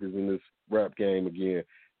motherfuckers in this rap game again.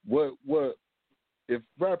 What if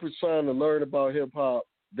rappers trying to learn about hip-hop,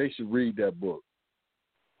 they should read that book.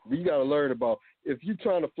 You got to learn about, if you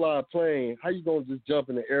trying to fly a plane, how you going to just jump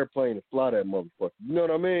in the airplane and fly that motherfucker? You know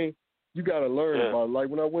what I mean? You got to learn about it. Like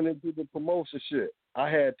when I went into the promotion shit, I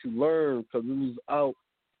had to learn, because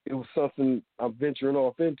it was something I'm venturing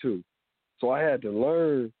off into. So I had to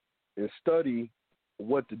learn and study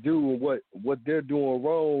what to do and what they're doing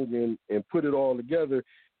wrong, and put it all together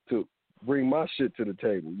to bring my shit to the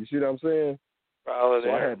table. You see what I'm saying? So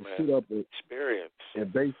I had to sit up and experience.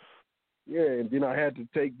 And and then I had to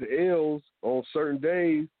take the L's on certain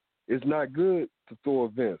days. It's not good to throw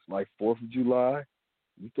events like 4th of July.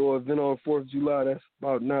 You throw an event on 4th of July, that's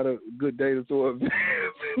about not a good day to throw an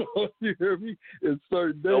event on. You hear me? It's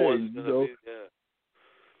certain days,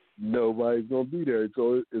 nobody's gonna be there.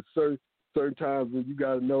 So it's certain times when you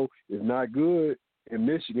gotta know it's not good in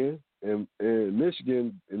Michigan, and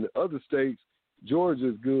Michigan in the other states, Georgia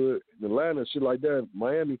is good, in Atlanta, shit like that,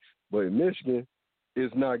 Miami, but in Michigan,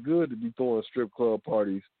 it's not good to be throwing strip club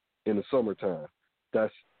parties in the summertime.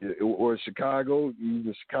 Or Chicago,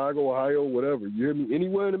 even Chicago, Ohio, whatever. You hear me?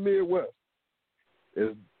 Anywhere in the Midwest,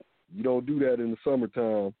 you don't do that in the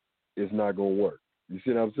summertime, it's not gonna work. You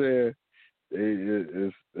see what I'm saying?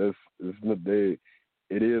 It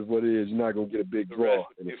is what it is. You're not gonna get a big draw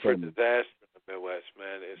in the summer. It's a disaster in the Midwest,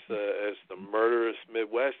 man. It's the murderous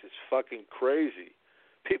Midwest. It's fucking crazy.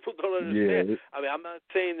 People don't understand. I mean, I'm not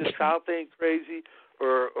saying the South ain't crazy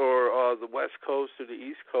or the West Coast or the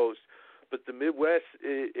East Coast, but the Midwest,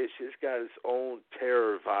 it's just got its own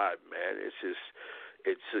terror vibe, man.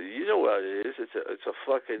 It's you know what it is? It's a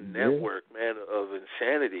fucking network, man, of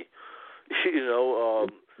insanity. You know,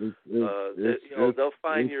 they'll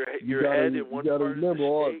find your head in one part of the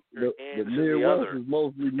state, your hands in the other. Is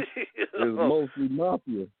mostly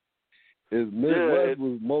mafia. Midwest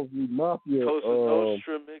was mostly mafia. Cosa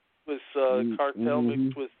Nostra mixed with cartel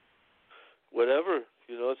mixed with whatever.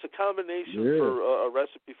 You know, it's a combination for a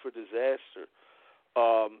recipe for disaster.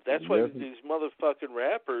 That's why these motherfucking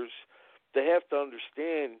rappers, they have to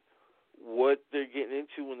understand what they're getting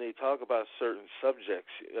into when they talk about certain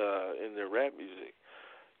subjects in their rap music.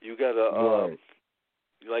 You gotta,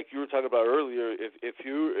 like you were talking about earlier, if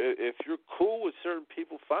you're cool with certain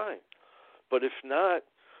people, fine. But if not,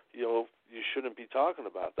 you know, you shouldn't be talking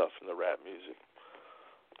about stuff in the rap music.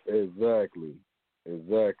 Exactly.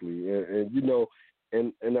 And you know,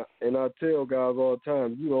 and I tell guys all the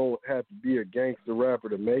time, you don't have to be a gangster rapper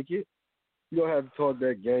to make it. You don't have to talk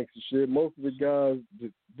that gangster shit. Most of the guys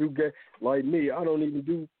do like me.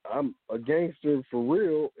 I'm a gangster for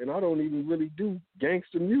real, and I don't even really do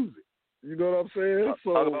gangster music. You know what I'm saying?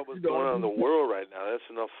 Talk about what's going on in the world right now. That's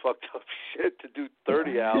enough fucked up shit to do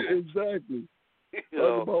 30 albums. Exactly.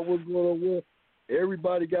 Talk about what's going on.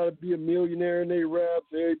 Everybody got to be a millionaire in their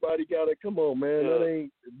raps. Everybody got to, come on, man. That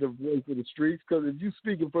ain't the voice for the streets. Because if you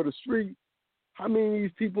speaking for the streets, how many of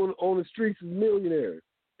these people on the streets is millionaires?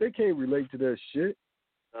 They can't relate to that shit.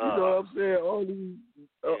 You know what I'm saying? All these,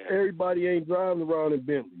 everybody ain't driving around in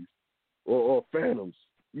Bentleys or Phantoms.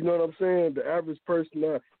 You know what I'm saying? The average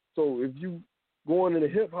person. So if you going into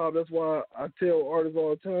hip hop, that's why I tell artists all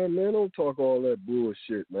the time, man, don't talk all that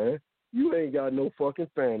bullshit, man. You ain't got no fucking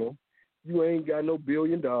Phantom. You ain't got no $1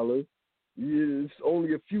 billion. It's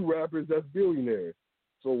only a few rappers that's billionaires.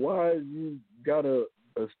 So why you gotta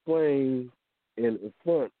explain and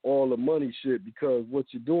front all the money shit? Because what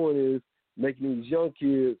you're doing is making these young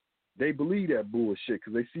kids, they believe that bullshit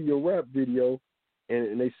because they see your rap video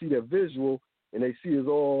and they see that visual and they see it's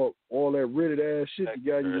all that ridded ass shit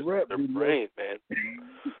you got in your rap video. Brain, man.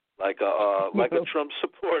 like a Trump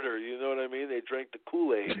supporter, you know what I mean? They drank the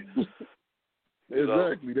Kool-Aid.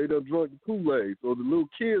 Exactly. They done drunk the Kool-Aid. So the little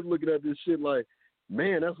kids looking at this shit like,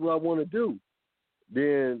 man, that's what I want to do.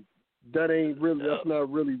 Then that ain't really, that's not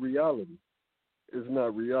really reality. It's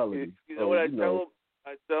not reality. You know what I tell them?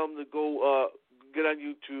 I tell them to go get on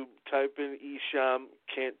YouTube, type in Esham,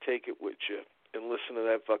 Can't Take It With You, and listen to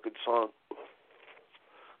that fucking song.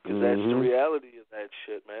 Because that's the reality of that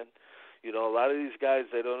shit, man. You know, a lot of these guys,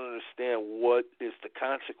 they don't understand what is the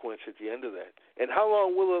consequence at the end of that. And how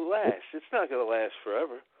long will it last? It's not going to last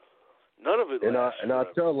forever. None of it lasts forever.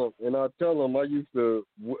 I tell them, I used to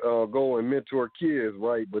go and mentor kids,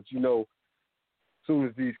 right? But, you know, as soon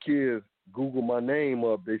as these kids Google my name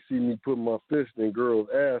up, they see me putting my fist in girls'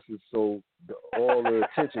 asses, so all the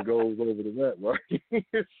attention goes over to that, right?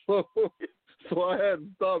 So I had to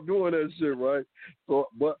stop doing that shit, right? So,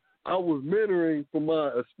 but I was mentoring from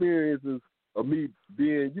my experiences of me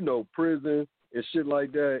being, you know, prison and shit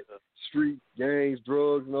like that, street gangs,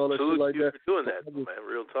 drugs, and all that shit like that. You're doing that, man.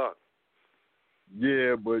 Real talk.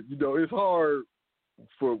 Yeah, but you know, it's hard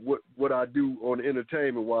for what I do on the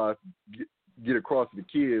entertainment wise get across to the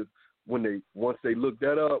kids once they look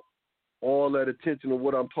that up. All that attention of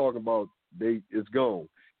what I'm talking about, it's gone.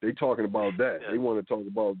 They talking about that. Yeah. They want to talk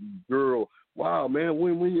about the girl. Wow, man,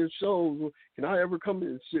 when your shows, can I ever come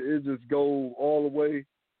in? It just go all the way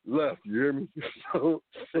left. You hear me? So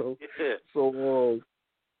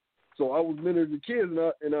I was mentoring the kids,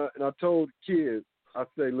 and I told the kids, I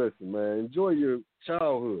say, listen, man, enjoy your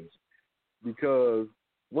childhood, because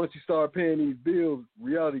once you start paying these bills,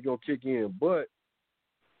 reality gonna kick in. But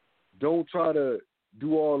don't try to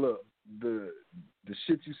do all the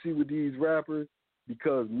shit you see with these rappers,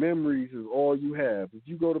 because memories is all you have. If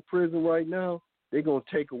you go to prison right now, they're going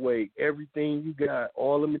to take away everything you got.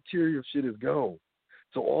 All the material shit is gone.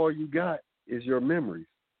 So all you got is your memories.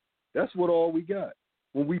 That's what all we got.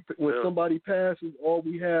 When somebody passes, all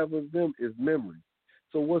we have of them is memories.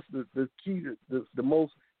 So what's the key to the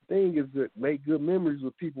most thing is to make good memories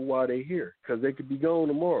with people while they're here, because they could be gone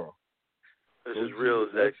tomorrow. This is real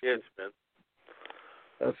as that gets, man.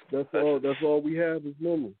 That's all we have is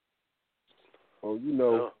memories. Oh, you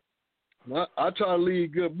know, I try to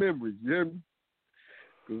leave good memories, you hear me?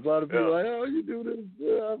 Because a lot of people are like, oh, you do this.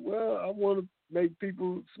 Yeah, well, I want to make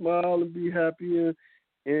people smile and be happy, and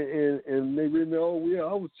they really know, oh, yeah,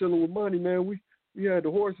 I was chilling with money, man. We had the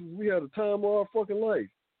horses. We had a time of our fucking life.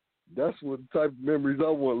 That's what the type of memories I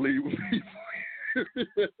want to leave with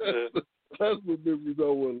people. That's what memories I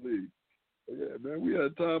want to leave. Yeah, man, we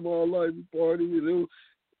had time all life to party. And it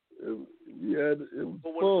was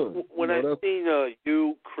fun. When I seen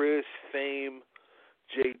you, Chris, Fame,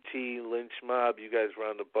 JT, Lynch Mob, you guys were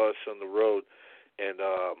on the bus on the road, and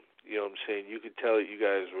you know what I'm saying, you could tell that you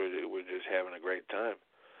guys were just having a great time.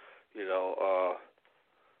 You know,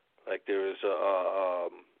 like there was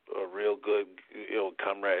a real good, you know,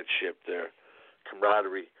 comradeship there,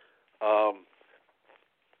 camaraderie, and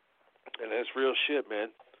that's real shit, man.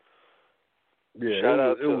 Yeah, shout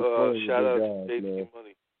out to JT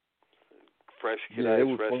Money, Fresh Kid yeah, Ice, it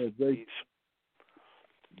was Fresh fun.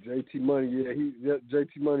 JT Money,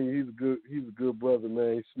 JT Money, he's a good brother,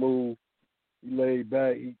 man. He's smooth. He laid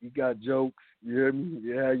back. He got jokes. You hear me?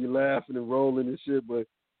 Yeah, you laughing and rolling and shit, but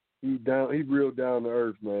he real down to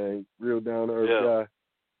earth, man. Real down to earth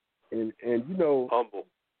guy. And you know, humble.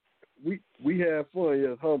 We have fun.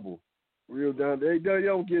 Yes, humble. Real down. They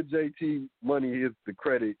don't give JT Money the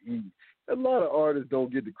credit. A lot of artists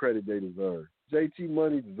don't get the credit they deserve. JT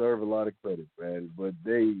Money deserve a lot of credit, man, but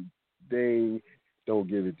they don't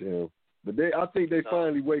give it to him. But I think they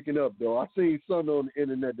finally waking up, though. I seen something on the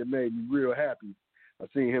internet that made me real happy. I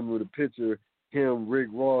seen him with a picture, him, Rick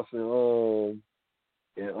Ross, and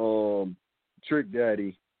Trick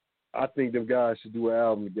Daddy. I think them guys should do an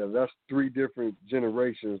album together. That's 3 different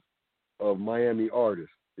generations of Miami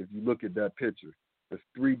artists. If you look at that picture, it's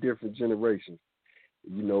 3 different generations.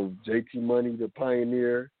 You know, JT Money, the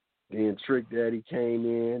pioneer, then Trick Daddy came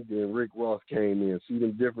in, then Rick Ross came in. See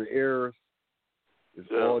them different eras? It's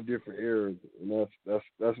all different eras, and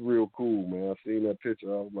that's real cool, man. I seen that picture,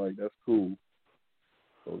 I was like, that's cool.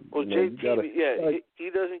 So, well, JT, he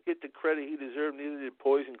doesn't get the credit he deserved. Neither did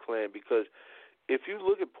Poison Clan, because if you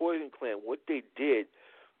look at Poison Clan, what they did,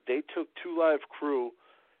 they took 2 Live Crew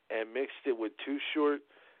and mixed it with Too Short,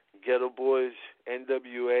 Ghetto Boys,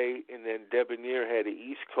 NWA, and then Debonair had an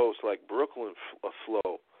East Coast like Brooklyn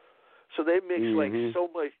flow. So they mixed like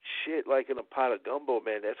so much shit like in a pot of gumbo,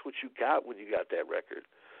 man. That's what you got when you got that record.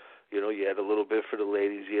 You know, you had a little bit for the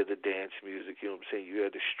ladies, you had the dance music, you know what I'm saying? You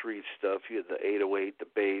had the street stuff, you had the 808,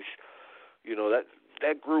 the bass. You know,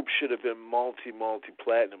 that group should have been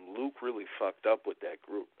multi-platinum. Luke really fucked up with that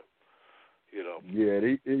group. You know. Yeah,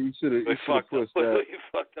 he should have pushed that. He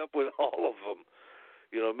fucked up with all of them.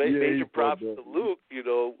 You know, major props to Luke, you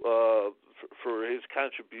know, for his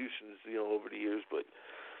contributions, you know, over the years. But,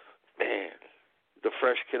 man, the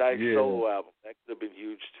Fresh Kid Ice solo album, that could have been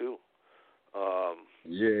huge, too.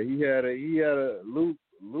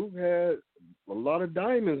 Luke had a lot of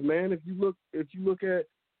diamonds, man. If you look at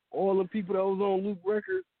all the people that was on Luke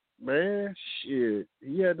records, man, shit.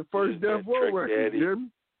 He had the first Death Row record, you hear me?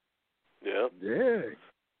 Yeah. Yeah.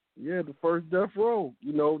 Yeah, the first Death Row.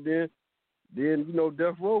 You know, then you know,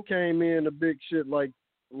 Death Row came in a big shit like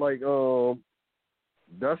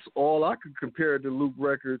that's all I could compare to Luke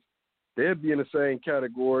records. They'd be in the same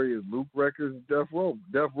category as Luke records and Death Row.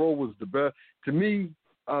 Death Row was the best. To me,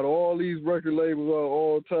 out of all these record labels of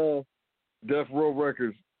all time, Death Row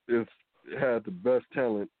Records had the best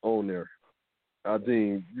talent on there. I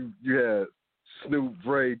think you had Snoop,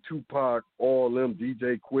 Dre, Tupac, all them,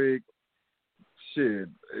 DJ Quick. Shit,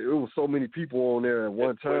 it was so many people on there at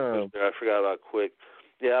one time. I forgot about Quick.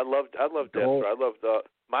 Yeah, I loved Death Row. I loved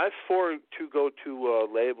my 4 go-to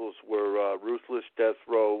labels were Ruthless, Death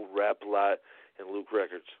Row, Rap A Lot, and Luke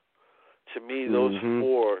Records. To me, those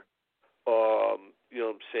 4, you know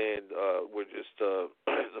what I'm saying, were just the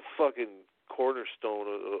fucking cornerstone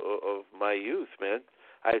of my youth, man.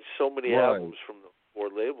 I had so many albums from the 4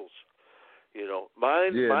 labels. You know, my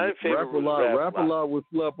favorite was Rap A Lot was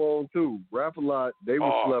slept on too. Rap A Lot, they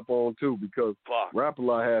were slept on too because Rap A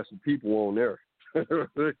Lot had some people on there. Rap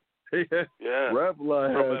A Lot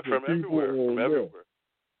had some people on there.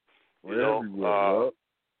 You know,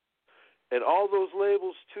 and all those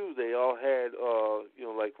labels too. They all had, you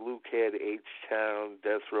know, like Luke had H-Town,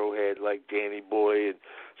 Death Row had like Danny Boy, and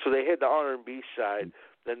so they had the R&B side.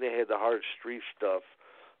 Then they had the hard street stuff.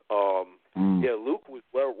 Yeah, Luke was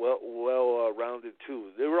well rounded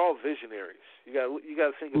too. They were all visionaries. You got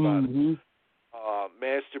to think about it.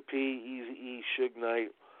 Master P, Eazy-E, Suge Knight,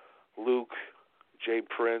 Luke, Jay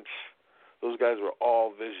Prince. Those guys were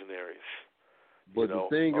all visionaries. But the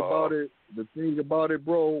thing about it,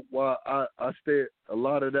 bro, while I said a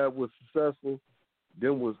lot of that was successful,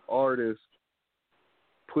 then was artists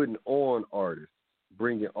putting on artists,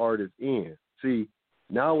 bringing artists in. See,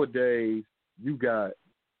 nowadays you got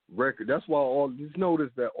record. That's why just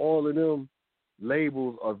notice that all of them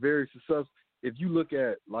labels are very successful. If you look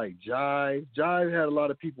at like Jive had a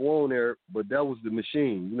lot of people on there, but that was the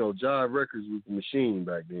machine. You know, Jive Records was the machine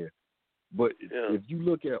back then. But if you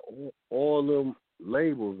look at all them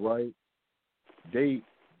labels, right, they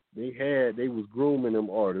was grooming them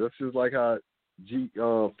artists. That's just like how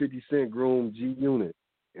 50 Cent groomed G Unit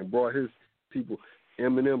and brought his people.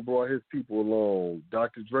 Eminem brought his people along.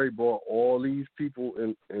 Dr. Dre brought all these people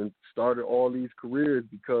and started all these careers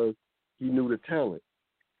because he knew the talent.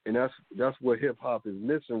 And that's what hip hop is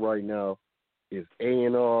missing right now is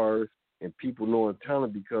A&Rs and people knowing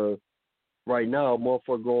talent, because right now a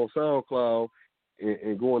motherfucker go on SoundCloud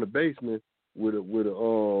and go in the basement with a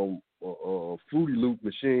Fruity Loop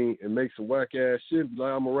machine and make some whack ass shit and be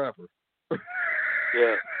like, I'm a rapper.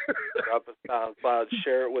 Yeah. Drop a SoundCloud,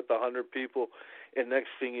 share it with 100 people, and next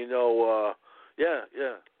thing you know,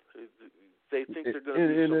 they think they're going to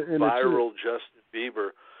be some viral Justin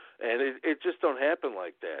Bieber, and it just don't happen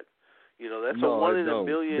like that. You know, that's a 1 in a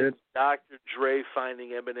million Dr. Dre finding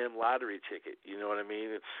Eminem lottery ticket. You know what I mean?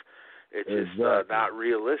 It's just not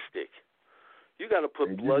realistic. You got to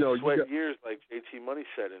put blood, sweat, years, like JT Money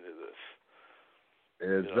said, into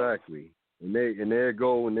this. Exactly. You know? And they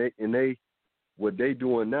go and they what they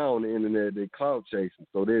doing now on the internet, they clout chasing,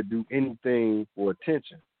 so they'll do anything for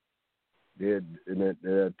attention. Their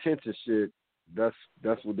attention shit,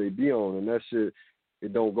 that's what they be on, and that shit,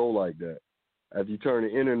 it don't go like that. As you turn the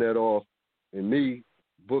internet off, and me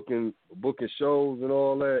booking shows and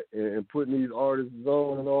all that, and putting these artists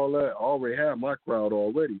on and all that, I already have my crowd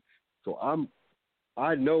already. So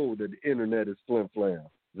I know that the internet is flim flam.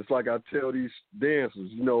 Just like I tell these dancers,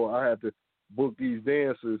 you know, I had to book these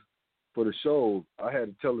dancers for the shows. I had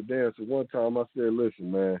to tell the dancer one time, I said,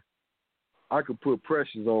 listen, man, I could put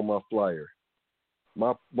pressures on my flyer.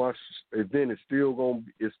 My event is still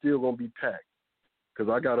gonna be packed,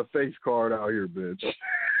 because I got a face card out here, bitch.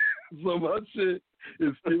 So my shit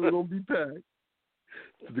is still gonna be packed,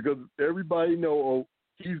 because everybody know,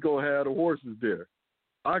 he's gonna have the horses there.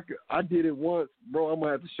 I did it once, bro. I'm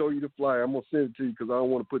gonna have to show you the flyer. I'm gonna send it to you because I don't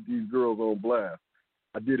want to put these girls on blast.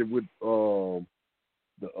 I did it with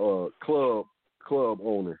the club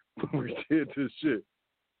owner. We did this shit.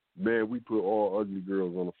 Man, we put all ugly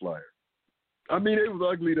girls on the flyer. I mean, it was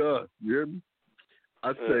ugly to us. You hear me?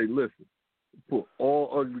 I say, listen, put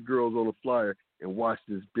all ugly girls on the flyer and watch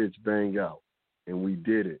this bitch bang out. And we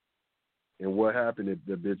did it. And what happened if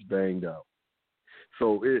the bitch banged out?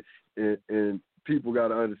 So and people got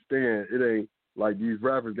to understand, it ain't like these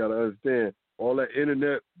rappers got to understand, all that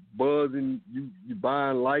internet buzzing, you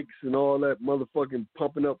buying likes and all that motherfucking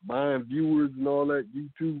pumping up, buying viewers and all that,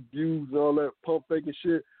 YouTube views and all that pump faking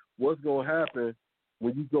shit. What's going to happen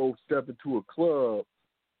when you go step into a club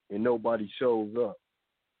and nobody shows up?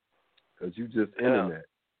 Because you just internet.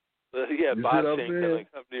 Bots ain't going to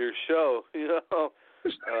come to your show, you know.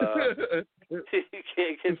 You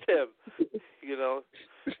can't get them, you know.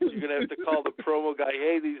 You're going to have to call the promo guy,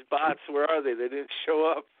 hey, these bots, where are they? They didn't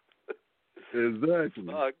show up. Exactly.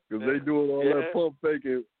 Because they doing all that pump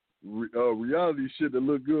faking reality shit that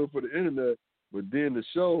look good for the internet, but then the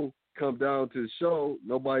show come down to the show,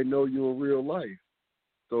 nobody know you in real life.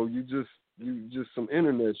 So you just some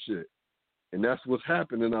internet shit. And that's what's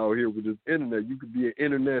happening out here with this internet. You could be an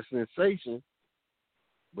internet sensation,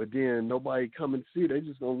 but then nobody come and see. They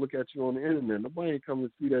just gonna look at you on the internet. Nobody ain't coming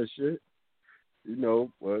to see that shit. You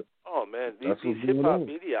know, but oh man, these hip hop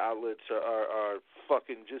media outlets are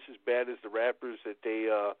fucking just as bad as the rappers that they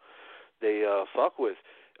fuck with.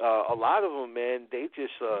 A lot of them, man, they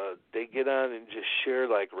just they get on and just share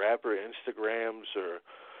like rapper Instagrams or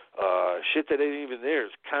shit that ain't even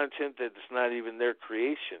theirs, content that's not even their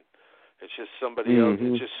creation. It's just somebody else.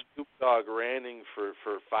 It's just Snoop Dogg ranting for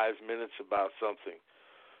 5 minutes about something,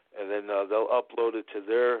 and then they'll upload it to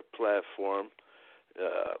their platform.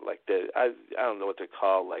 Like that, I don't know what they're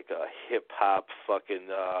called, like hip hop fucking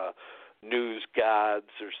news gods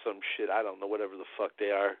or some shit. I don't know, whatever the fuck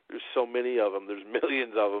they are. There's so many of them. There's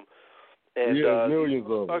millions of them, and millions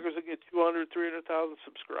of them. Fuckers that get 200,000, 300,000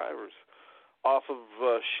 subscribers off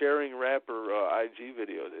of sharing rapper IG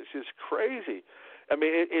videos. It's just crazy. I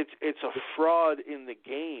mean, it's a fraud in the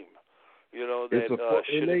game. You know, that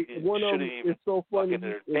it's so funny.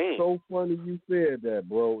 It's so funny you said that,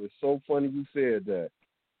 bro. It's so funny you said that.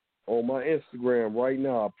 On my Instagram right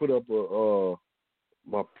now, I put up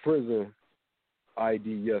my prison ID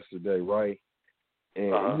yesterday, right? And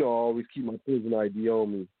you know, I always keep my prison ID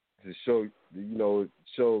on me to show, you know, it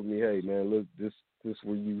showed me, hey man, look, this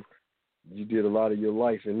where you did a lot of your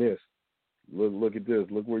life in this. Look at this.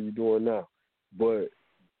 Look where you're doing now. But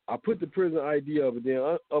I put the prison ID up, and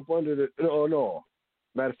then up under the no.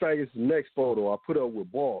 Matter of fact, it's the next photo I put up with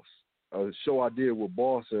Boss. A show I did with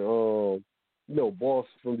Boss and you know, Boss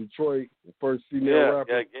from Detroit, the first female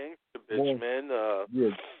rapper. Yeah, gangster bitch,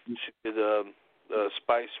 man. She did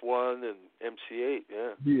Spice One and MC8.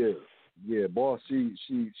 Yeah. Yeah, Boss, she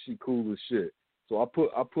cool as shit. So I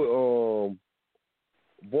put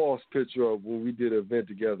Boss picture up when we did an event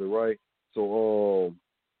together, right? So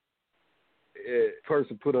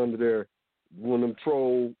person put under there one of them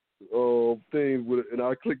troll things with, and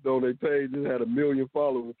I clicked on their page and it had 1 million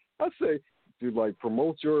followers. I say, dude, like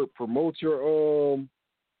promote your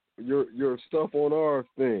stuff on our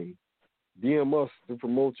thing. DM us to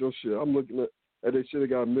promote your shit. I'm looking at that shit that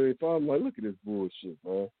got 1 million followers. I'm like, look at this bullshit,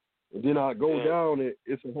 man. And then I go down it,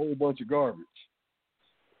 it's a whole bunch of garbage.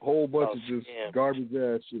 A whole bunch of just garbage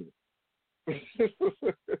ass shit. You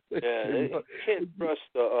can't trust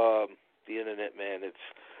the internet, man. It's,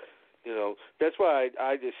 you know, that's why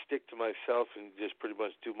I just stick to myself and just pretty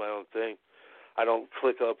much do my own thing. I don't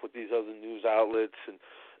click up with these other news outlets, and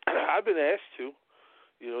I've been asked to,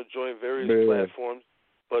 you know, join various platforms,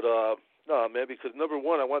 but no, man, because number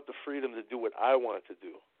one, I want the freedom to do what I want to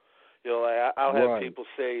do. You know, I'll have people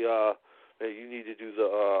say, hey, you need to do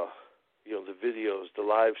the, you know, the videos, the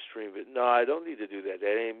live stream. But no, I don't need to do that.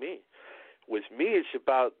 That ain't me. With me, it's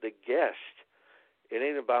about the guest. It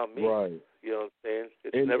ain't about me. Right. You know what I'm saying?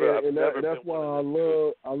 It's and never. And that's why I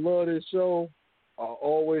love this show. I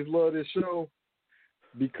always love this show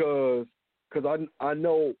because I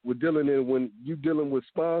know we're when you dealing with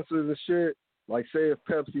sponsors and shit. Like say if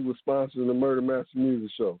Pepsi was sponsoring the Murder Master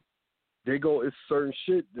Music Show, it's certain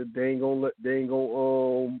shit that they ain't gonna you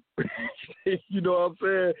know what I'm saying?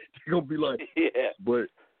 They're gonna be like, but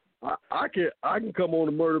I can come on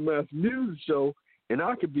the Murder Master Music Show and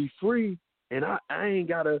I can be free and I ain't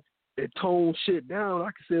gotta tone shit down.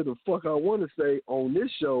 I can say the fuck I want to say on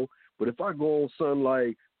this show, but if I go on something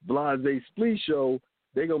like Blase Splee Show,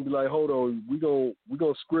 they're gonna be like, hold on, we gonna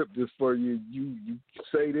script this for you. You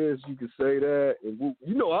say this, you can say that, and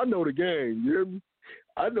you know I know the game. You hear me?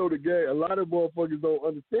 I know the game. A lot of motherfuckers don't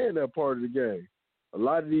understand that part of the game. A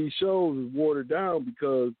lot of these shows is watered down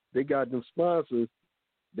because they got them sponsors.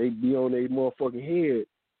 They be on their motherfucking head,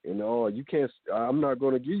 and you can't. I'm not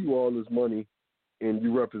gonna give you all this money, and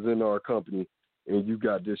you represent our company, and you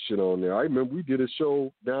got this shit on there. I remember we did a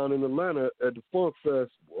show down in Atlanta at the Funk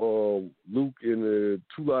Fest. Luke and the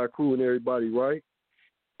Two Live Crew and everybody, right?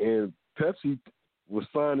 And Pepsi was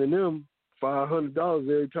finding them $500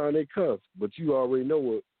 every time they cuss. But you already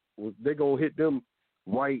know what they gonna hit them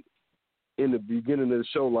right in the beginning of the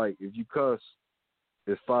show. Like if you cuss,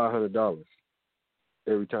 it's $500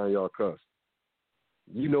 every time y'all cuss.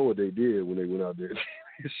 You know what they did when they went out there.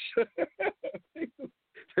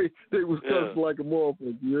 they was cussing like a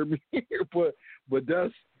motherfucker. You hear me? but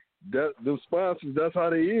that's the sponsors. That's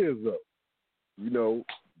how they is though. You know,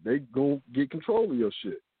 they gonna get control of your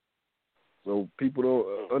shit. So people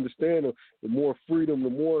don't understand the more freedom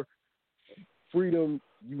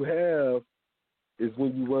you have is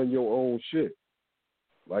when you run your own shit.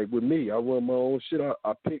 Like with me, I run my own shit.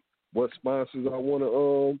 I pick what sponsors I want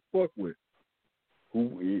to fuck with.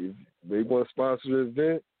 Who if they want to sponsor the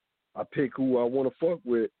event, I pick who I want to fuck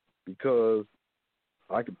with because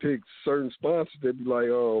I can pick certain sponsors that be like,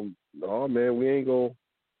 oh man, we ain't gonna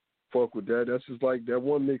fuck with that. That's just like that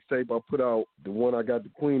one mixtape I put out, the one I got the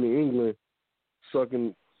Queen of England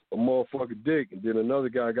sucking a motherfucking dick, and then another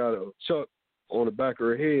guy got a chuck on the back of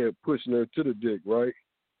her head pushing her to the dick, right?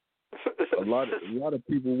 A lot of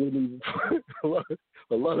people wouldn't even a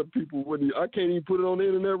lot of people wouldn't. I can't even put it on the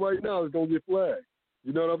internet right now. It's gonna get flagged.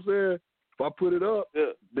 You know what I'm saying? If I put it up,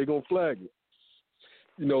 they're gonna flag it.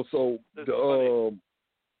 You know, so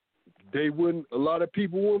they wouldn't. A lot of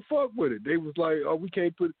people wouldn't fuck with it. They was like, "Oh, we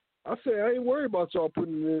can't put." I said, "I ain't worried about y'all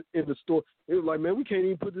putting it in the store." It was like, "Man, we can't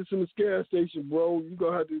even put this in the gas station, bro. You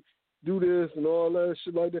gonna have to do this and all that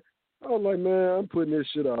shit like that." I was like, "Man, I'm putting this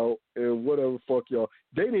shit out and whatever, fuck y'all."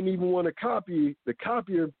 They didn't even want to copy it. The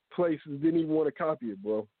copier places didn't even want to copy it,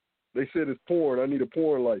 bro. They said it's porn. I need a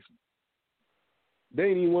porn license. They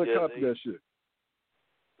didn't even want to copy that shit.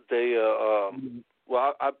 They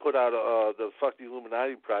well, I put out the Fuck the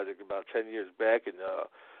Illuminati project about 10 years back, and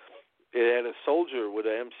it had a soldier with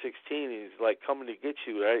an M16. He's like coming to get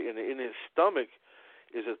you, right? And in his stomach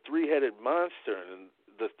is a 3-headed monster, and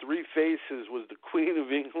the 3 faces was the Queen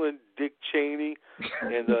of England, Dick Cheney,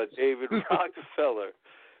 and David Rockefeller.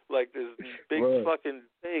 Like this big fucking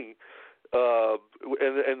thing.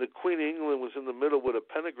 And the Queen of England was in the middle with a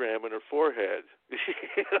pentagram in her forehead.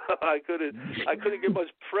 I couldn't get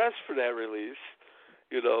much press for that release.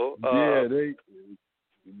 You know. They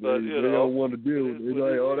don't want to deal with it.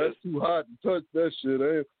 They're like, oh, that's too hot to touch that shit.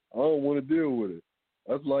 I don't want to deal with it.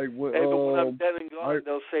 That's like when. Hey, but when I'm dead and gone,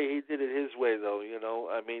 they'll say he did it his way, though. You know,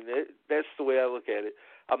 I mean, that's the way I look at it.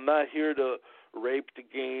 I'm not here to rape the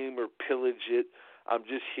game or pillage it. I'm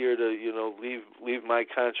just here to, leave my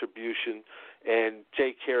contribution and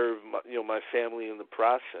take care of my family in the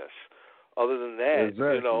process. Other than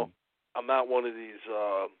that, I'm not one of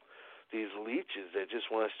these leeches that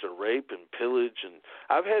just wants to rape and pillage. And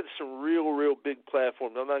I've had some real big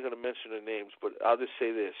platforms. I'm not going to mention their names, but I'll just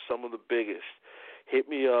say this: some of the biggest hit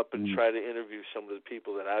me up and try to interview some of the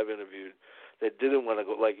people that I've interviewed that didn't want to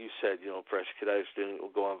go, like you said, Fresh Kid Ice didn't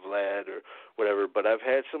go on Vlad or whatever. But I've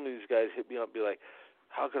had some of these guys hit me up and be like,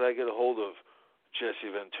 how could I get a hold of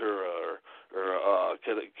Jesse Ventura or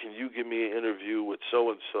can you give me an interview with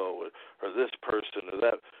so-and-so or this person or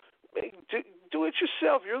that? Do it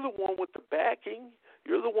yourself. You're the one with the backing.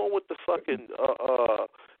 You're the one with the fucking,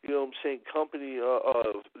 company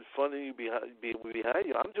funding you behind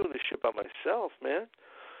you. I'm doing this shit by myself, man.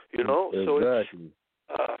 So it's,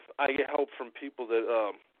 I get help from people that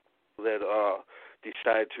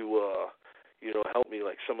decide to help me.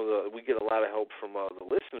 Like we get a lot of help from the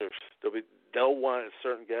listeners. They'll want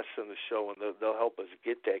certain guests on the show, and they'll help us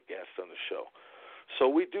get that guest on the show. So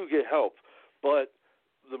we do get help, but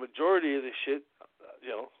the majority of the shit,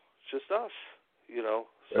 it's just us.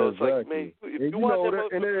 So it's like, man, if you want them on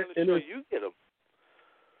the show, you get them.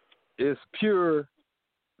 It's pure.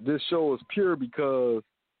 This show is pure because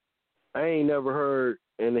I ain't never heard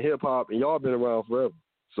in the hip hop, and y'all been around forever.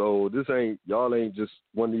 So y'all ain't just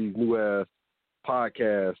one of these new ass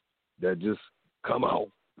podcasts that just come out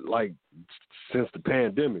like since the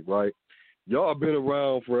pandemic, right? Y'all been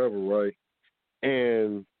around forever, right?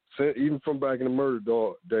 And even from back in the Murder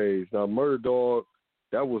Dog days. Now, Murder Dog,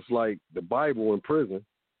 that was like the Bible in prison.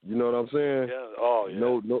 You know what I'm saying? Yeah. Oh,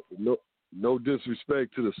 yeah. No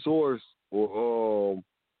disrespect to the source or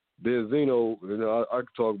Benzino. I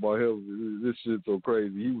could talk about him. This shit's so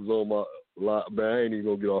crazy. He was on my line, but I ain't even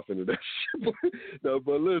gonna get off into that shit.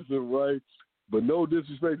 But listen, right? But no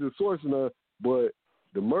disrespect to the source enough. But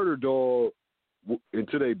the Murder Dog,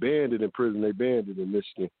 until they banned it in prison, they banned it in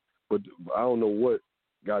Michigan. But I don't know what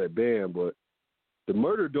got it banned. But the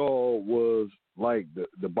Murder Dog was like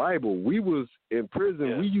the Bible. We was in prison.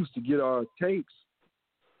 Yeah. We used to get our tapes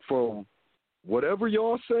from whatever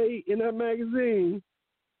y'all say in that magazine.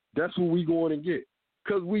 That's what we going to get.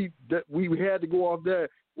 Because we had to go off that.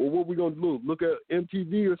 Well, what we going to do? Look at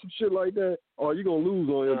MTV or some shit like that? Oh, you're going to lose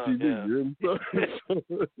on MTV. Yeah. You're going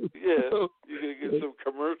to get some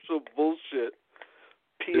commercial bullshit.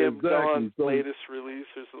 PM Dawn's latest release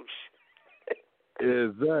or some shit.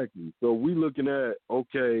 Exactly. So we looking at,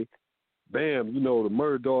 okay, bam, the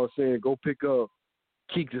Murder Dog saying, go pick up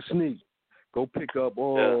Keek the Sneak. Go pick up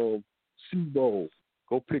Seabold.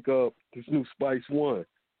 Go pick up this new Spice One.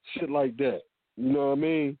 Shit like that. You know what I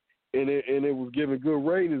mean? And it was giving good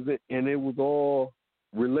ratings, and it was all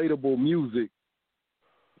relatable music.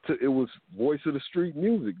 It was voice of the street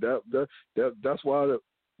music. That's why it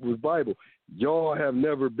was Bible. Y'all have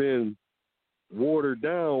never been watered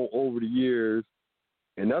down over the years,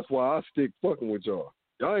 and that's why I stick fucking with y'all.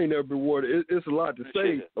 Y'all ain't never been watered. It's a lot to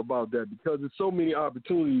say about that because there's so many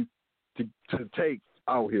opportunities to take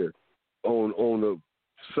out here on the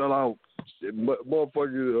sell out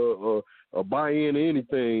motherfuckers buy in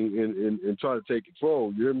anything and try to take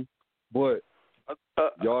control. You hear me? But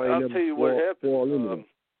y'all ain't I'll never tell you what happened. Them.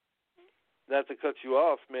 Not to cut you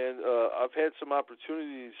off, man. I've had some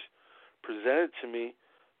opportunities presented to me,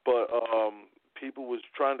 but people was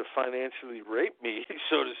trying to financially rape me,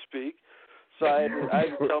 so to speak. So I had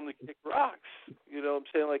to tell them to kick rocks. You know what I'm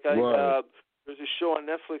saying? Like there's a show on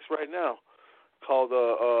Netflix right now called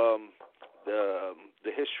the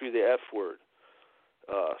History of the F Word,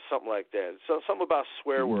 something like that. So something about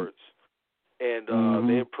swear words. And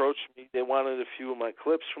they approached me. They wanted a few of my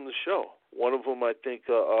clips from the show. One of them, I think,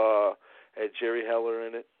 had Jerry Heller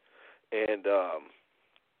in it, and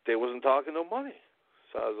they wasn't talking no money.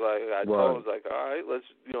 So I was like, all right,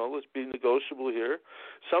 let's be negotiable here.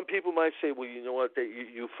 Some people might say, well, you know what,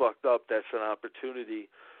 you fucked up. That's an opportunity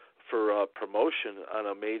for promotion on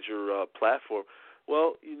a major platform.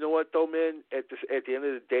 Well, you know what, though, man? At the end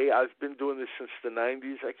of the day, I've been doing this since the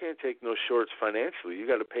 90s. I can't take no shorts financially. You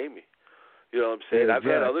got to pay me. You know what I'm saying?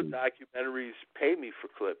 Exactly. I've had other documentaries pay me for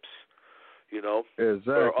clips,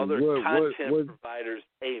 Exactly. or other content providers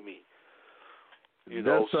pay me.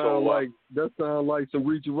 That sound like some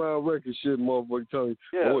reach around record shit, motherfucker. Telling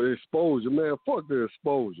you, exposure, man. Fuck the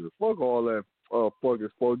exposure. Fuck all that fucking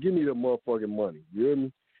exposure. Give me the motherfucking money. You hear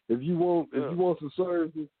me? If you want some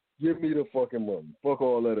services, give me the fucking money. Fuck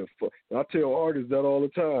all that. I tell artists that all the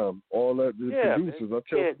time. All that producers. Man, I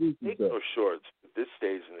tell producers take that. No shorts at this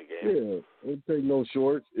stage in the game. Yeah, don't take no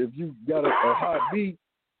shorts. If you got a hot beat,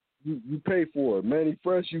 you pay for it. Manny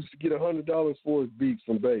Fresh used to get $100 for his beats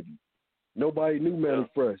from Baby. Nobody knew Manny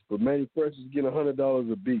Fresh, but Manny Fresh is getting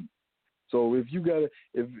 $100 a beat. So if you got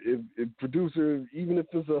if producer, even if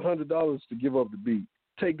it's $100 to give up the beat,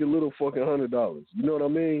 take the little fucking $100. You know what I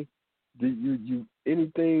mean? You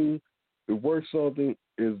anything if worth something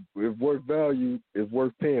is worth value is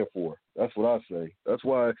worth paying for. That's what I say. That's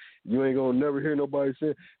why you ain't gonna never hear nobody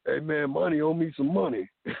say, "Hey man, money owe me some money."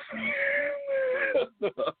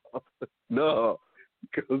 No,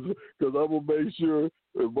 because I'm gonna make sure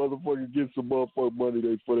that motherfuckers get some motherfucking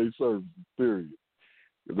money for their services. Period.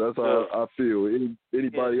 That's how I feel.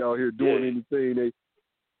 Anybody out here doing anything,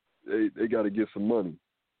 they got to get some money.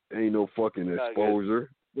 Ain't no fucking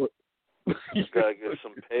exposure. You gotta get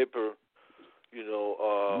some paper, you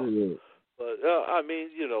know. Yeah. But I mean,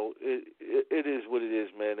 you know, it is what it is,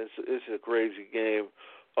 man. It's a crazy game.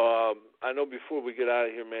 I know before we get out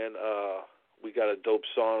of here, man, we got a dope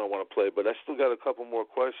song I want to play, but I still got a couple more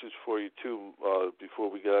questions for you too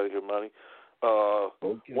before we get out of here, Monty.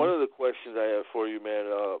 Okay. One of the questions I have for you, man,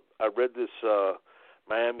 I read this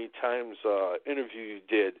Miami Times interview you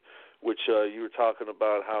did, which you were talking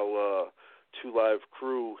about how 2 Live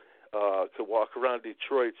Crew could walk around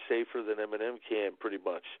Detroit safer than Eminem can, pretty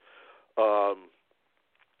much.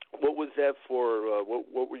 What was that for?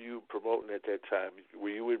 What were you promoting at that time? Were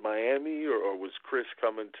you in Miami, or was Chris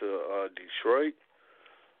coming to Detroit?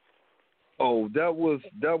 Oh, that was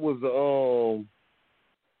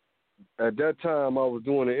at that time I was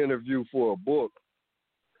doing an interview for a book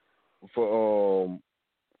for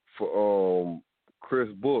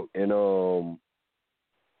Chris' book, and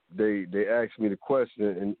they asked me the question,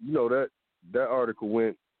 and you know that article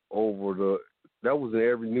went over that was in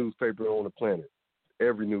every newspaper on the planet.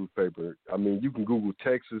 Every newspaper. I mean, you can Google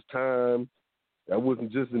Texas Times. That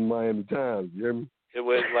wasn't just in Miami Times. You hear me? It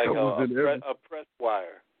was like a press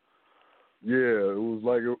wire. Yeah, it was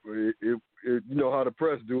like it you know how the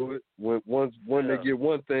press do it. When they get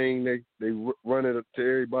one thing, they run it to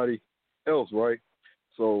everybody else, right?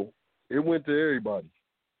 So it went to everybody,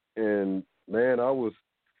 and man,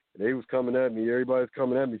 they was coming at me. Everybody's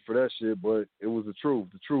coming at me for that shit, but it was the truth.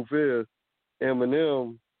 The truth is,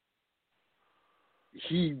 Eminem,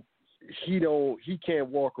 he can't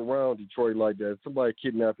walk around Detroit like that. Somebody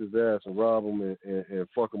kidnap his ass and rob him and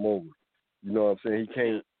fuck him over. You know what I'm saying? He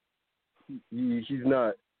can't. He's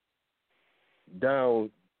not down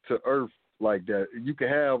to earth like that. You can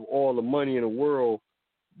have all the money in the world,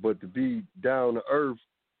 but to be down to earth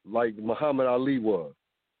like Muhammad Ali was.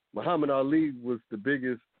 Muhammad Ali was the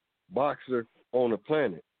biggest boxer on the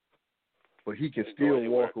planet, but he can still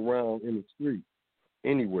walk around in the street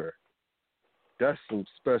anywhere. That's some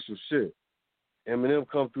special shit. Eminem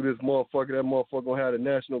come through this motherfucker, that motherfucker gonna have the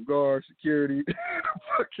National Guard security.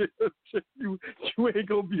 you ain't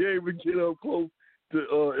gonna be able to get up close to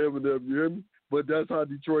Eminem, you hear me? But that's how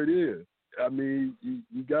Detroit is. I mean,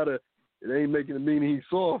 you gotta, it ain't making it mean he's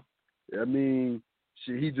soft. I mean,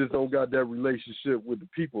 shit, he just don't got that relationship with the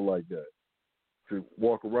people like that to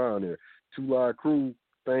walk around there. 2 Live Crew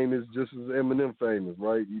famous just as Eminem famous,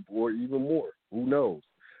 right? Or even more. Who knows?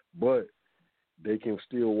 But they can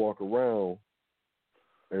still walk around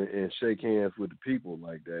and shake hands with the people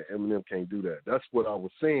like that. Eminem can't do that. That's what I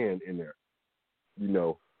was saying in there, you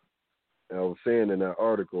know. I was saying in that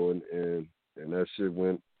article, and that shit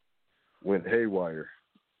went haywire.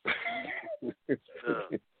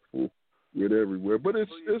 Went everywhere, but it's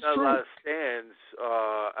true. A lot of stands.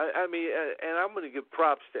 I mean, and I'm going to give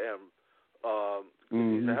props to him.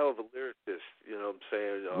 He's a hell of a lyricist. You know what I'm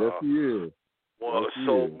saying? Yes, he is.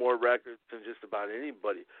 Sold more records than just about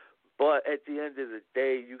anybody. But at the end of the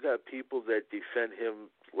day, you got people that defend him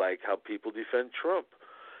like how people defend Trump.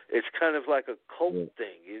 It's kind of like a cult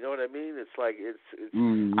thing. You know what I mean? It's like it's.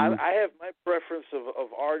 I have my preference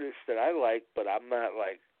of artists that I like, but I'm not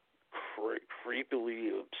like creepily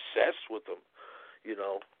obsessed with them. You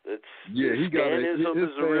know, it's he got his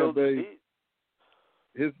a real disease.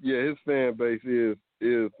 His fan base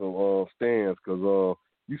is some stands because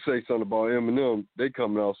you say something about Eminem, they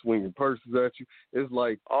coming out swinging purses at you. It's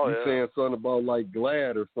like saying something about like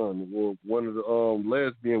Glad or something, or one of the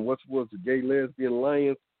lesbian, what's the Gay Lesbian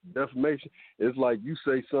Alliance defamation. It's like you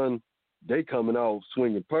say something, they coming out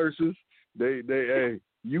swinging purses. They hey,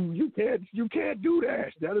 you can't do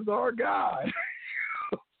that. That is our guy.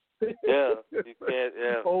 Yeah, you can't.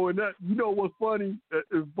 Yeah. Oh, and that, you know what's funny?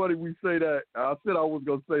 It's funny we say that. I said I was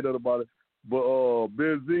gonna say that about it, but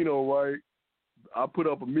Benzino, right? I put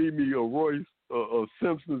up a meme of Royce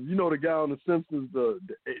Simpsons. You know the guy on the Simpsons, the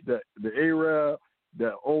Arab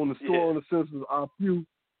that owned the store on the Simpsons, IQ.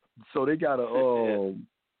 So they got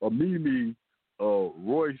a meme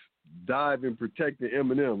Royce diving, protecting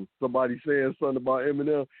Eminem. Somebody saying something about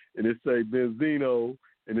Eminem, and it say Benzino,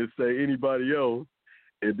 and it say anybody else,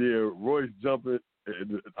 and then Royce jumping.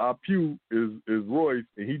 And our pew is Royce,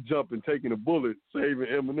 and he jumping, taking a bullet, saving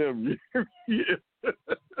Eminem.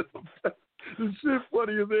 The shit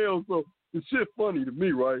funny as hell. So the shit funny to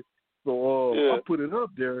me, right? So I put it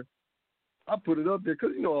up there.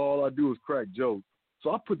 Because, you know, all I do is crack jokes.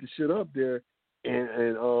 So I put the shit up there,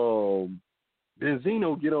 and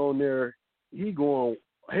Benzino get on there. He going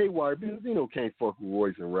haywire. Benzino can't fuck with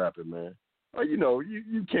Royce and rapping, man. You know,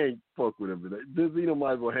 you can't fuck with him. Benzino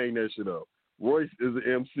might as well hang that shit up. Royce is an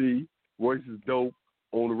MC. Royce is dope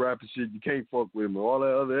on the rapping shit. You can't fuck with him. All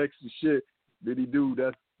that other extra shit that he do,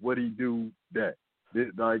 that's what he do.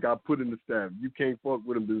 Like I put in the staff. You can't fuck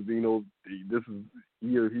with him, Benzino. He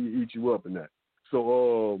eat you up in that.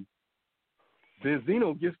 So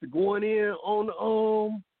Benzino gets to going in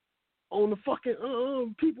on the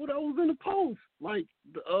fucking people that was in the post. Like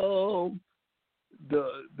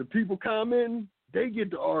the people commenting, they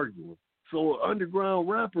get to arguing. So an underground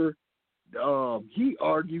rapper, he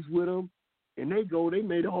argues with him, and they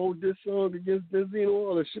made a whole diss song against Benzino,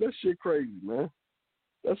 all that shit. That shit crazy, man.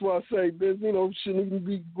 That's why I say Benzino shouldn't even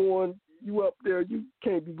be going. You up there, you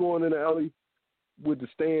can't be going in the alley with the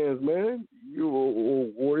stands, man.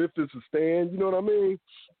 Or if it's a stand, you know what I mean?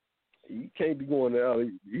 You can't be going in the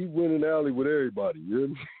alley. He went in the alley with everybody.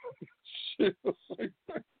 You know?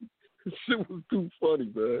 Shit was too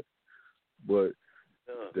funny, man. But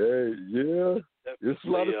there's a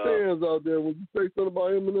lot of fans out there. When you say something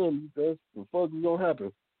about Eminem, that's the fuck is gonna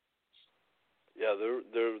happen. Yeah,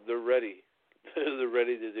 they're ready. They're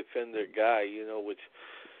ready to defend their guy, you know. Which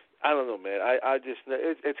I don't know, man. I just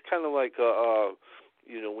it's kind of like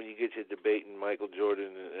you know, when you get to debating Michael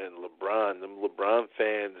Jordan and LeBron, them LeBron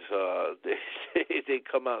fans, they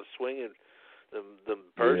come out swinging. Them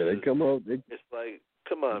persons. Yeah, they come out. It's like,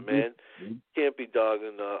 come on, man. You can't be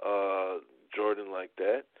dogging Jordan like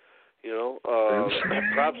that. You know,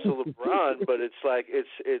 props to LeBron, but it's like it's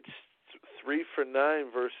 3 for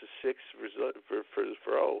 9 versus 6 for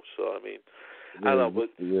 0. So I mean, I don't know, but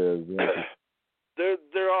exactly.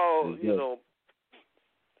 they're all, you know.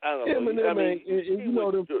 I don't know. Eminem, and you know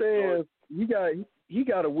them fans. He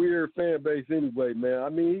got a weird fan base anyway, man. I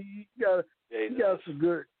mean, he got some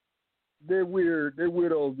good. They're weird. They're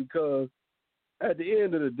weirdos because at the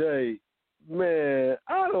end of the day, man,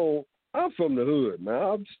 I'm from the hood,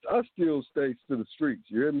 man. I still stay to the streets.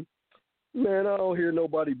 You hear me? Man, I don't hear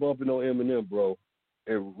nobody bumping on Eminem, bro.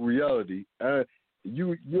 In reality,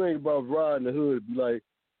 you ain't about riding the hood, be like,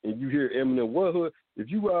 and you hear Eminem. What hood? If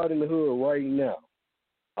you ride in the hood right now,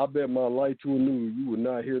 I bet my life to a new, you would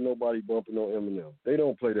not hear nobody bumping on Eminem. They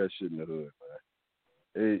don't play that shit in the hood,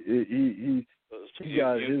 man.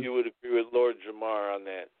 You would agree with Lord Jamar on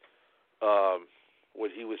that,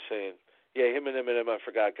 what he was saying. Yeah, him and Eminem, I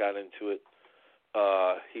forgot, got into it.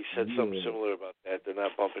 He said something similar about that. They're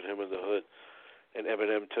not bumping him in the hood. And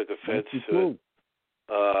Eminem took offense to it.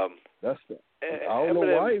 I don't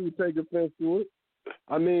know why he would take offense to it.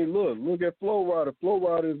 I mean, look at Flo Rida. Flo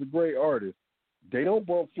Rida is a great artist. They don't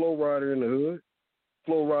bump Flo Rida in the hood.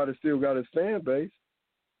 Flo Rida still got his fan base.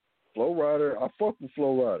 Flo Rida, I fuck with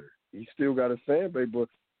Flo Rida. He still got his fan base, but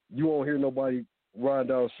you won't hear nobody riding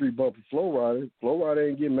down the street bumping Flo Rida. Flo Rida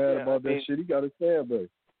ain't getting mad about that shit. He got his fan base.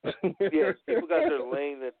 Yeah, people got their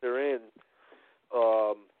lane that they're in,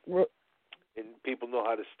 and people know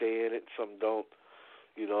how to stay in it. Some don't,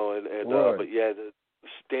 you know. But yeah, the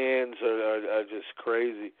stands are just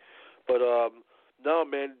crazy. But no,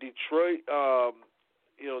 man, Detroit.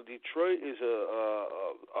 You know, Detroit is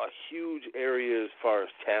a huge area as far as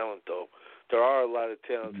talent, though. There are a lot of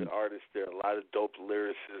talented artists there, a lot of dope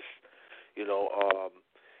lyricists, you know.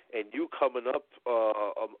 And you coming up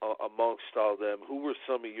amongst all them, who were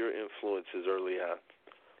some of your influences early on?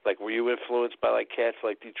 Like, were you influenced by, like, cats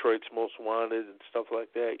like Detroit's Most Wanted and stuff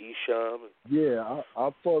like that, Esham? Yeah, I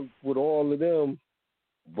fuck with all of them,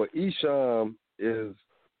 but Esham is,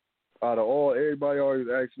 out of all, everybody always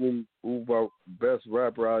asks me who's my best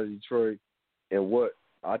rapper out of Detroit and what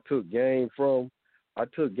I took game from. I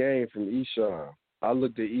took game from Esham. I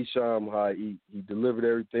looked at Esham, how he delivered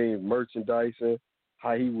everything, merchandising,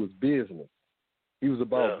 how he was business. He was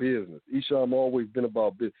about business. Esham always been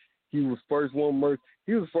about business. He was first one.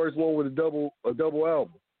 He was the first one with a double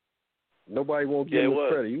album. Nobody won't give him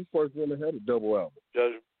credit. He was the first one that had a double album.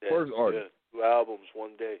 First artist. 2 albums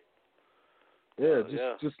one day.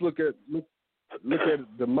 Just look at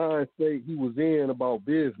the mind state he was in about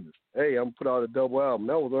business. Hey, I'm gonna put out a double album.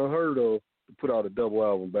 That was unheard of to put out a double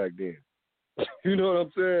album back then. You know what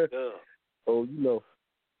I'm saying? Yeah. Oh, you know,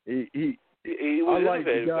 he He was like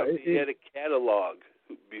the innovative. guy. I mean, he had a catalog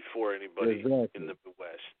before anybody in the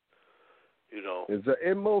Midwest. You know.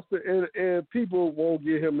 And people won't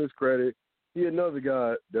give him his credit. He another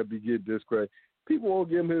guy that be get this credit. People won't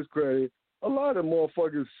give him his credit. A lot of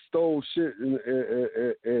motherfuckers stole shit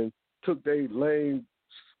and took their lame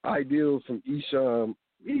ideals from Esham.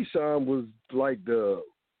 Esham was like the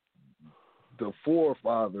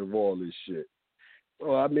forefather of all this shit.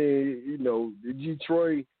 Well, I mean, you know,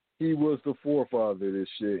 Detroit, he was the forefather of this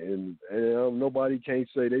shit, and nobody can't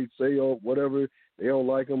say oh whatever they don't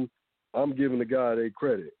like him. I'm giving the guy their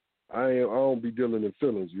credit. I don't be dealing in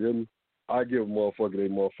feelings. You hear me? I give a motherfucker their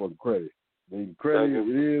motherfucking credit. And credit,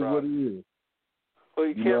 it is what it is. Well,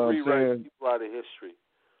 you can't rewrite people out of history.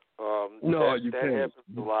 No, you can't. That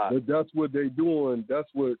happens a lot. But that's what they're doing. That's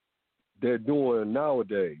what they're doing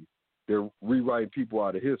nowadays. They're rewriting people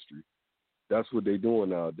out of history. That's what they're doing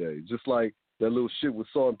nowadays. Just like that little shit with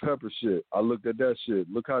salt and pepper shit. I looked at that shit.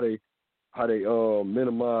 Look how they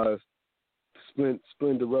minimized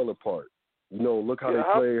Splenderella part. You know, look how they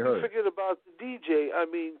played her. How forget about the DJ? I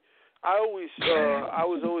mean, I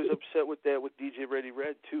was always upset with that with DJ Ready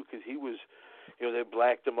Red too, because he was, you know, they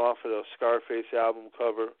blacked him off of the Scarface album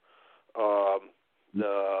cover. You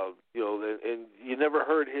know, and you never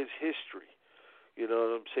heard his history. You know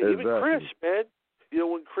what I'm saying? Exactly. Even Chris, man. You know,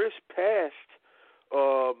 when Chris passed,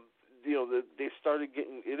 you know, they started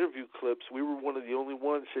getting interview clips. We were one of the only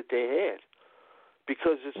ones that they had.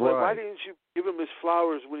 Because it's like, why didn't you give him his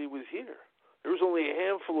flowers when he was here? There was only a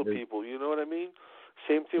handful of people, you know what I mean?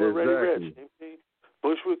 Same thing with Ready Red. Same thing.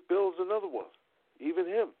 Bushwick Bill's another one. Even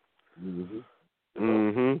him. Mm-hmm.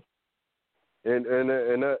 Mm-hmm.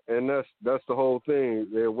 And that's the whole thing.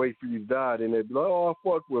 They'll wait for you to die, and they'll be like, oh, I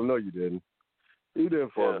fucked with him. No, you didn't. You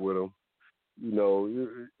didn't fuck with him. You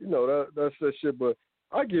know that's that shit. But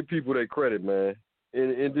I give people their credit, man.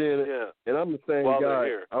 And then and I'm the same guy.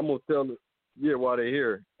 I'm gonna tell them, while they're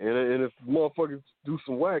here. And if motherfuckers do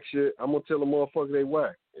some whack shit, I'm gonna tell the motherfucker they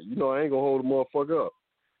whack. You know, I ain't gonna hold the motherfucker up.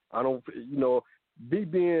 I don't. You know, they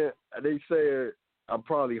say I'm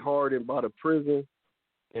probably hardened by the prison.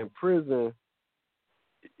 In prison,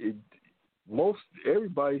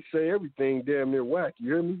 everybody say everything damn near whack. You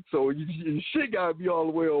hear me? So your shit gotta be all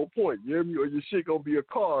the way on point. You hear me? Or your shit gonna be a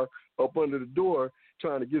car up under the door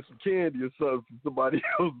trying to get some candy or something from somebody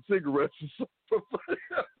else's cigarettes or something.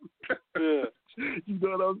 You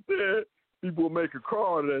know what I'm saying? People will make a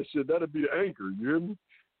car out of that shit. That'll be the anchor. You hear me?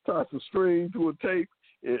 Tie some string to a tape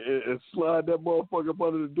and slide that motherfucker up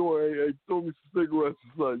under the door. Hey, throw me some cigarettes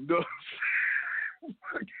or something. You know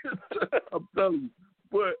what I'm saying? I'm telling you.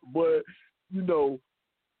 But you know,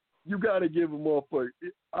 you got to give a motherfucker.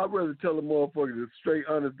 I'd rather tell a motherfucker the straight,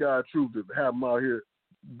 honest God truth than have him out here.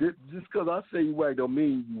 Just because I say you whack don't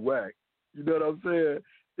mean you whack. You know what I'm saying?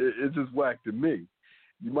 It's just whack to me.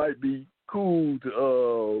 You might be cool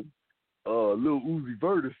to Lil Uzi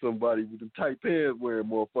Vert or somebody with the tight pants wearing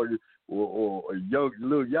motherfucker or a young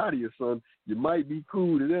Lil Yachty or something. You might be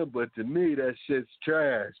cool to them, but to me that shit's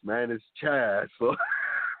trash, man. It's trash. So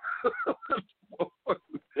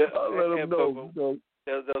I'll let them know.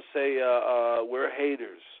 They'll say we're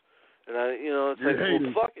haters, and it's like,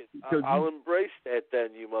 well, fuck it. I'll embrace that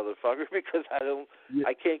then, you motherfucker, because I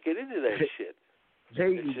can't get into that shit.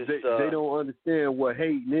 Hating, they don't understand what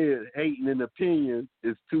hating is. Hating and opinion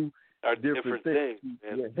is two different things.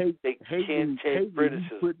 They can't take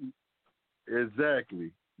criticism.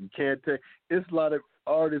 Exactly. You can't take. It's a lot of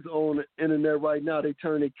artists on the internet right now. They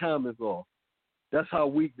turn their comments off. That's how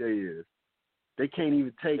weak they is. They can't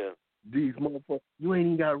even take these motherfuckers. You ain't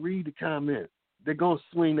even got to read the comments. They're going to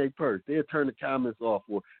swing their purse. They'll turn the comments off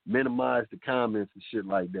or minimize the comments and shit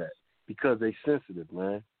like that because they sensitive,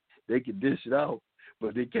 man. They can dish it out,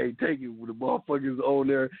 but they can't take it with the motherfuckers on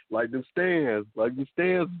there like them stands. Like the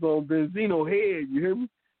stands is on Benzino head, you hear me?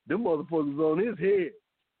 Them motherfuckers on his head.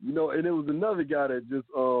 You know, and there was another guy that just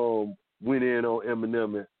went in on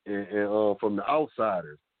Eminem and from the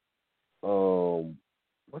Outsiders.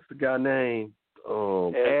 What's the guy name?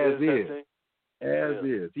 As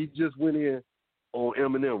is. He just went in on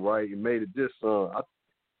Eminem, right, and made a diss song.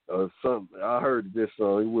 I heard this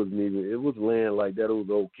song. It wasn't laying like that. It was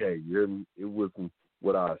okay. You hear me? It wasn't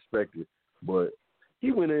what I expected. But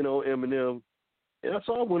he went in on Eminem, and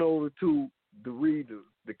so I went over to read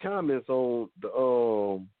the comments on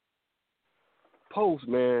the post,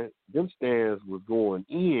 man. Them stands was going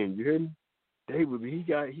in. You hear me?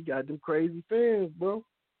 He got them crazy fans, bro.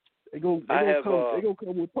 They gonna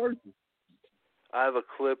come with person. I have a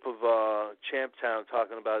clip of Champtown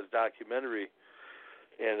talking about his documentary,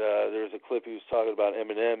 And there was a clip he was talking about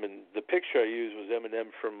Eminem, and the picture I used was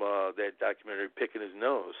Eminem from that documentary, picking his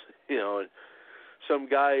nose. You know, and some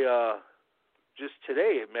guy just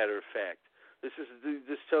today, matter of fact, this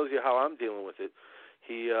tells you how I'm dealing with it.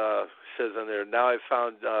 He says on there, now I've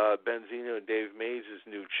found Benzino and Dave Mays'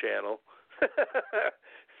 new channel.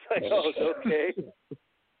 It's like, oh, okay.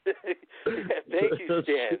 Thank you,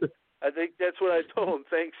 Stan. I think that's what I told him.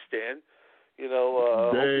 Thanks, Stan. You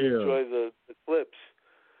know, hope you enjoy the clips.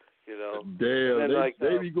 You know, damn,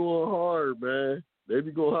 they be going hard, man. They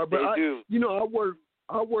be going hard. But they do. You know,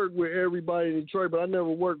 I work with everybody in Detroit, but I never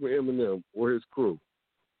worked with Eminem or his crew.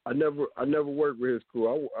 I never worked with his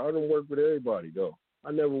crew. I don't work with everybody though.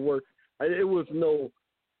 I never worked. It was no.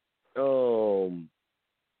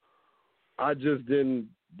 I just didn't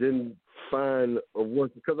find a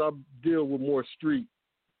work because I deal with more street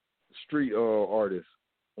artists,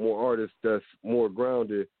 more artists that's more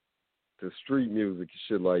grounded to street music and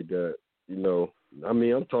shit like that. You know, I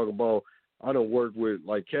mean, I'm talking about. I don't work with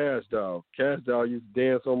like Cash Doll. Cash Doll used to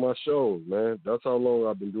dance on my shows, man. That's how long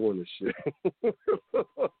I've been doing this shit.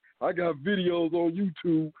 I got videos on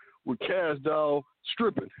YouTube with Cash Doll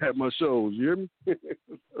stripping at my shows. You hear me?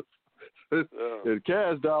 And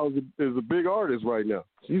Cash Doll is a big artist right now.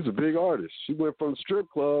 She's a big artist. She went from strip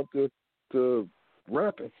club to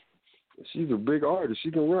rapping. She's a big artist. She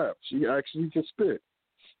can rap. She actually can spit.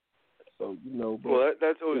 So, you know, but, well,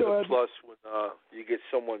 that's always a plus when you get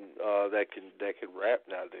someone that can rap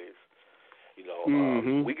nowadays. You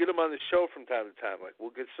know, we get them on the show from time to time. Like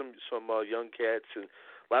we'll get some young cats, and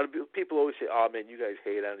a lot of people always say, "Oh man, you guys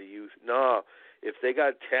hate on the youth." No, if they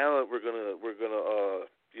got talent, we're gonna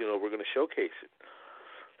showcase it.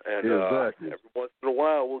 And exactly. Every once in a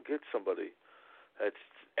while, we'll get somebody that's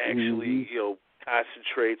actually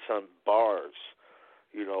concentrates on bars.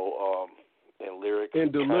 You know. And lyric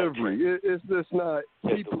and delivery. It's just not.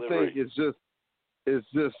 People think it's just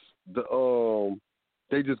the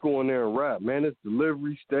they just go in there and rap. Man, it's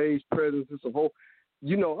delivery, stage presence. It's a whole.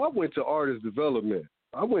 You know, I went to artist development.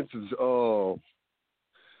 I went to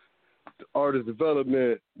artist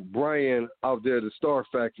development. Brian out there, the Star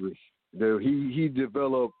Factory. He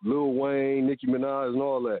developed Lil Wayne, Nicki Minaj, and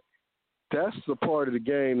all that. That's the part of the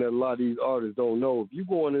game that a lot of these artists don't know. If you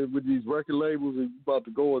going in with these record labels and you about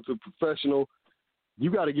to go into professional, you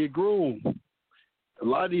got to get groomed. A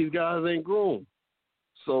lot of these guys ain't groomed.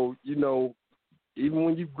 So, you know, even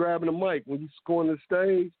when you grabbing a mic, when you scoring the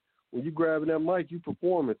stage, when you grabbing that mic, you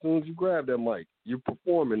perform. As soon as you grab that mic, you're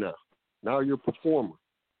performing now. Now you're a performer.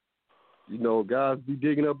 You know, guys be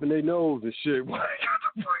digging up in their nose and shit.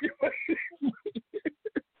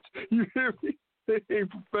 You hear me? They ain't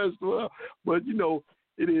professional, but you know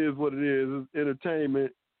it is what it is. It's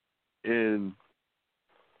entertainment, and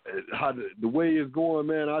how the way it's going,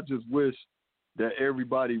 man. I just wish that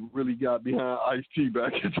everybody really got behind Ice-T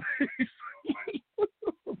back in the days.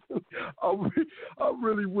 I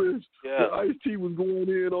really wish that Ice-T was going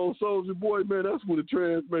in on Soulja Boy, man. That's when the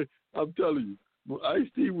transmit. I'm telling you, when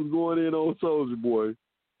Ice-T was going in on Soulja Boy,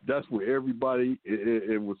 that's when everybody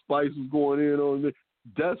and when Spice was going in on it.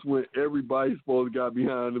 That's when everybody's supposed to got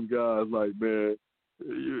behind them guys. Like, man,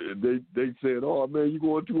 they said, "Oh man, you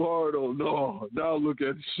going too hard on." No, now look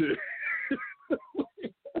at the shit.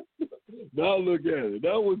 Now look at it.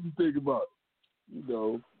 Now what you think about it? You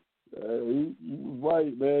know, you was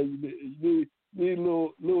right, man. You need a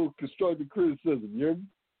little constructive criticism. You hear me?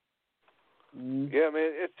 Mm-hmm. Yeah,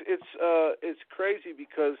 man. It's crazy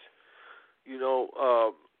because you know.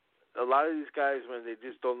 A lot of these guys, man, they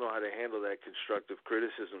just don't know how to handle that constructive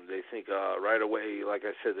criticism. They think right away, like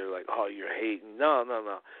I said, they're like, "Oh, you're hating." No.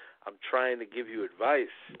 I'm trying to give you advice.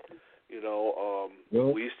 You know,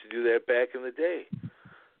 we used to do that back in the day.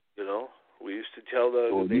 You know, we used to tell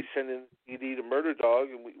they send in CD to Murder Dog,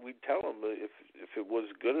 and we'd tell them if it was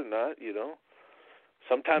good or not. You know,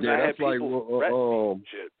 sometimes I had people threaten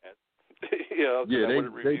shit, man. You know,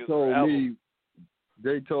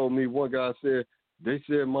 they told me. One guy said. They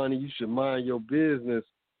said, "Money, you should mind your business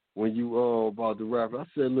when you about to rap." I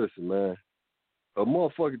said, "Listen, man, a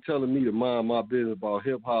motherfucker telling me to mind my business about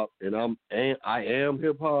hip hop, and I am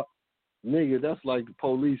hip hop, nigga. That's like the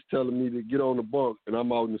police telling me to get on the bunk, and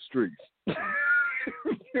I'm out in the streets. You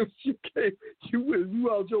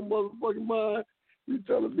out your motherfucking mind. You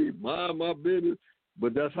telling me mind my business,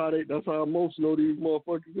 but that's how emotional these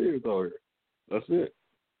motherfuckers is out here. That's it.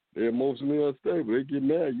 They're emotionally unstable. They get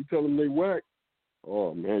mad. You tell them they whack.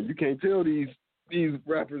 Oh man, you can't tell these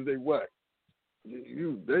rappers they whack.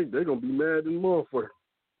 They gonna be mad in the motherfucker.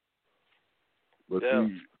 But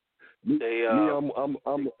I'm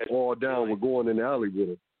all down with going in the alley with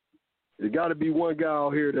them. There got to be one guy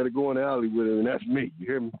out here that'll go in the alley with him, and that's me. You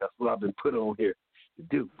hear me? That's what I've been put on here to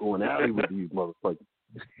do, go in the alley with these motherfuckers.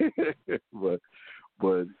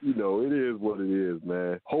 but you know, it is what it is,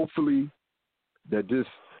 man. Hopefully that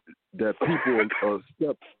people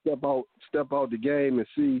step out the game and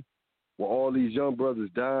see where all these young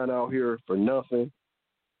brothers dying out here for nothing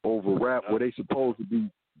over rap, where they supposed to be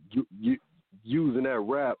using that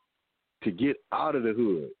rap to get out of the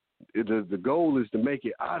hood. The goal is to make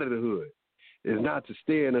it out of the hood. It's not to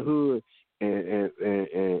stay in the hood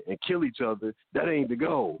and kill each other. That ain't the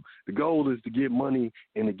goal. The goal is to get money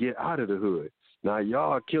and to get out of the hood. Now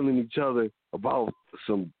y'all are killing each other about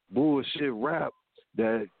some bullshit rap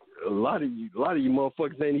that a lot of you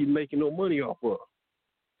motherfuckers ain't even making no money off of.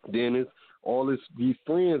 Then it's all these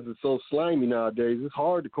friends are so slimy nowadays. It's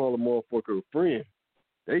hard to call a motherfucker a friend.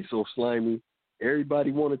 They so slimy.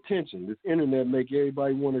 Everybody want attention. This internet make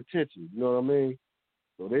everybody want attention. You know what I mean?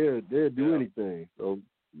 So they'll do anything. So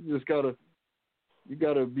you just gotta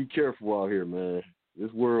be careful out here, man.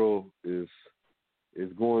 This world is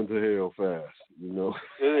going to hell fast. You know.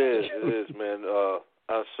 It is, man.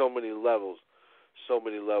 On so many levels,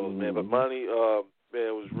 man. But Monty, man,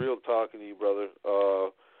 it was real talking to you, brother.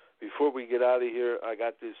 Before we get out of here, I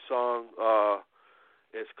got this song.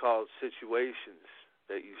 It's called Situations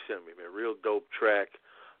that you sent me, man. Real dope track.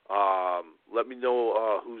 Let me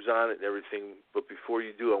know who's on it and everything. But before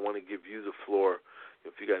you do, I want to give you the floor.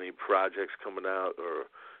 If you got any projects coming out, or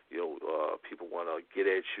people want to get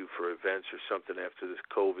at you for events or something after this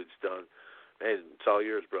COVID's done, man, it's all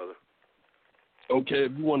yours, brother. Okay,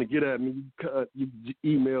 if you want to get at me, you can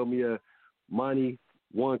email me at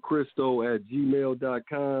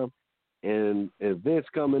monte1cristoe@gmail.com. And events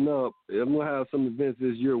coming up, I'm gonna have some events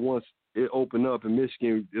this year once it opened up in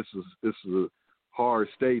Michigan. This is a hard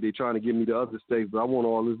state. They're trying to get me to other states, but I want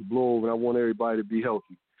all this to blow over, and I want everybody to be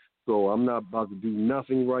healthy. So I'm not about to do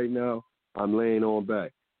nothing right now. I'm laying on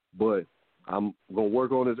back. But I'm going to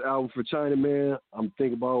work on this album for Chinaman. I'm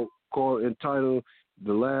thinking about entitled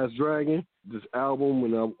The Last Dragon. This album,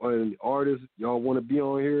 and artists, y'all want to be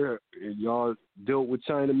on here, and y'all dealt with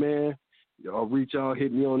Chinaman, y'all reach out,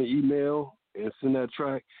 hit me on the email, and send that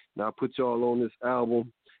track, and I'll put y'all on this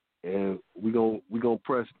album. And we're gonna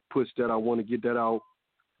push that. I want to get that out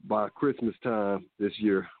by Christmas time this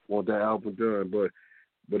year. Want that album done. But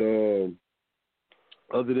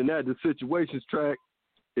other than that, the Situations track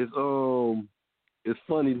is it's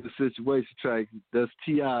funny. The Situation track, that's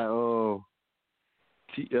T.I.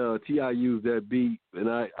 T.I. used that beat, and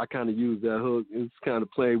I kind of used that hook. It's kind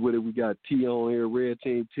of playing with it. We got T on here, Red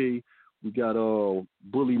Team T. We got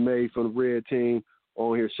Bully May from the Red Team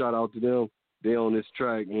on here. Shout out to them. They on this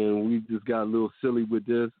track, and we just got a little silly with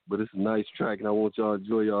this, but it's a nice track, and I want y'all to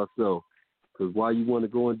enjoy yourself. Because why you want to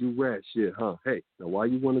go and do rat shit, huh? Hey, now why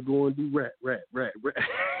you want to go and do rat? Red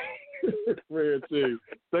Team.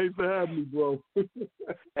 Thanks for having me, bro.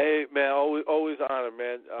 Hey, man, always honor,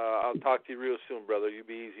 man. I'll talk to you real soon, brother. You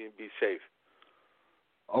be easy and be safe.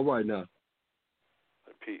 All right, now.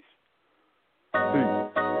 Peace.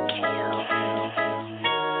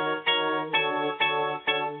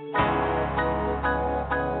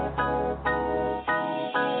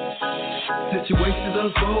 Situations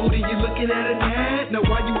unfold and you're looking at an ad. Now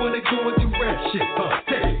why you wanna go and do rap shit?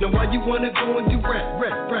 Hey, now why you wanna go and do rap?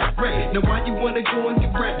 Now why you wanna go and do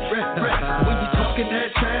rap? When you talking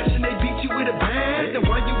that trash and they beat you with a bag. Now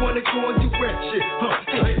why you wanna go and do rap shit?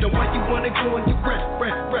 Hey, now why you wanna go and do rap?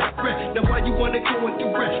 Now why you wanna go and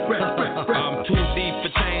do rap? I'm too deep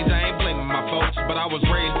for change. I ain't blaming my folks, but I was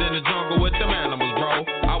raised in the jungle with them animals, bro.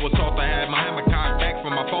 I was taught to have my hammer cocked back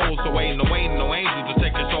from my foes, so ain't no angel to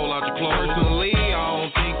take your soul out your clothes. Personally, I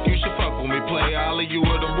don't think you should fuck with me, play. I'll leave you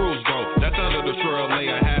with them rules, bro. That's under the trail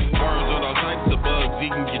layer. Have worms with all types of bugs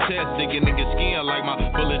eating your chest, digging in your skin like my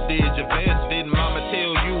bullets did your vest. Didn't mama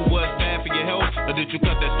tell you what's bad for your health, or did you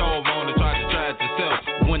cut that stove on and try it yourself?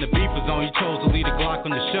 When the beef was on, you chose to leave the Glock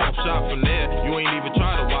on the shelf. Shot from there, you ain't even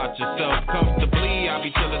try to watch yourself. Comfortably, I be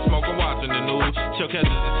chillin', smoking, watching the news. Chuck catches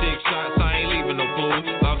the 6 shots, I ain't leaving no clues.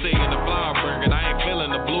 I'm taking the flower burger, I ain't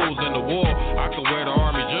feeling the blues in the war. I could wear the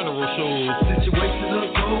Army General shoes. Situations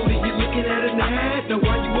unfold and you're looking at an ad. Now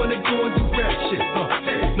why you wanna go and do rap shit?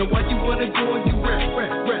 Now why you wanna go and do rap?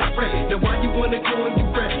 Now why you wanna go and do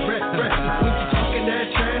rap? When you talking that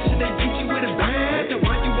trash and they beat you with a bag. Now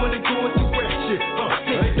why you wanna go and do rap shit?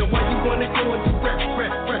 Now why you wanna go and do rap?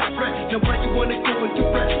 Now why you wanna go and do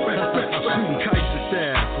rap? Shooting kites to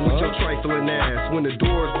staff with your trifling ass. When the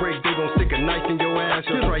doors break, they gon' stick a knife in your ass.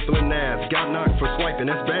 Your trifling ass got knocked for swiping,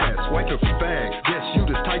 that's bad. Swiping for bags, yes,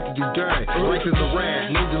 shooters type to do drag. Life is a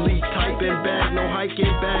rag, no delete, type and bag, no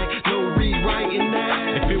hiking bag, no rewriting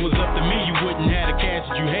that. If it was up to me, you wouldn't have the cash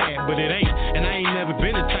that you had, but it ain't. And I ain't never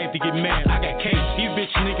been the type to get mad. I got cake. These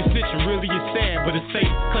bitch niggas snitching really is sad, but it's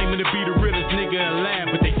fake. Claiming to be the realest nigga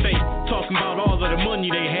alive, but they fake. Talking about all of the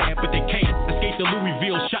money they had, but they can't escape the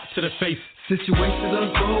Louisville shot to the face. Situations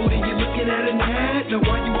unfold and you're looking at an ad. Now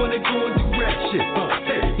why you wanna go and do rap shit?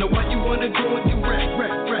 Hey. Now why you wanna go and do rap?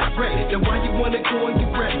 Now why you wanna go and do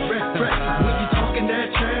rap? When you talking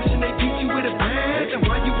that trash and they beat you with a bag. Now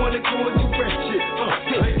why you wanna go and do rap shit?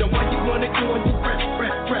 Hey. Now why you wanna go and do rap?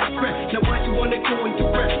 Now why you wanna go and do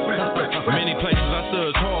rap? Many places I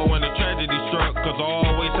stood tall when the tragedy struck, cause I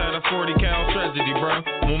always had a 40 cal tragedy, bro.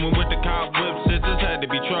 When we with the cop whips, it just had to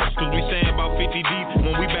be trucks, cause we staying about 50 deep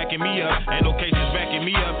when we backing me up. Ain't no cases backing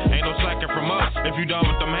me up, ain't no slacking from us. If you done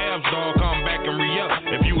with them halves, dog, come back and re-up.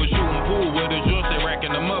 If you was shooting pool with us, you'll stay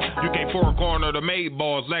racking them up. You can't four corner the made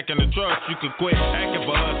balls, lacking the trust. You could quit acting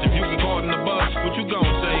for us if you get caught in the bus. What you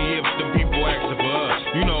gonna say if the people asking for us?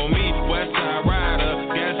 You know me, West Side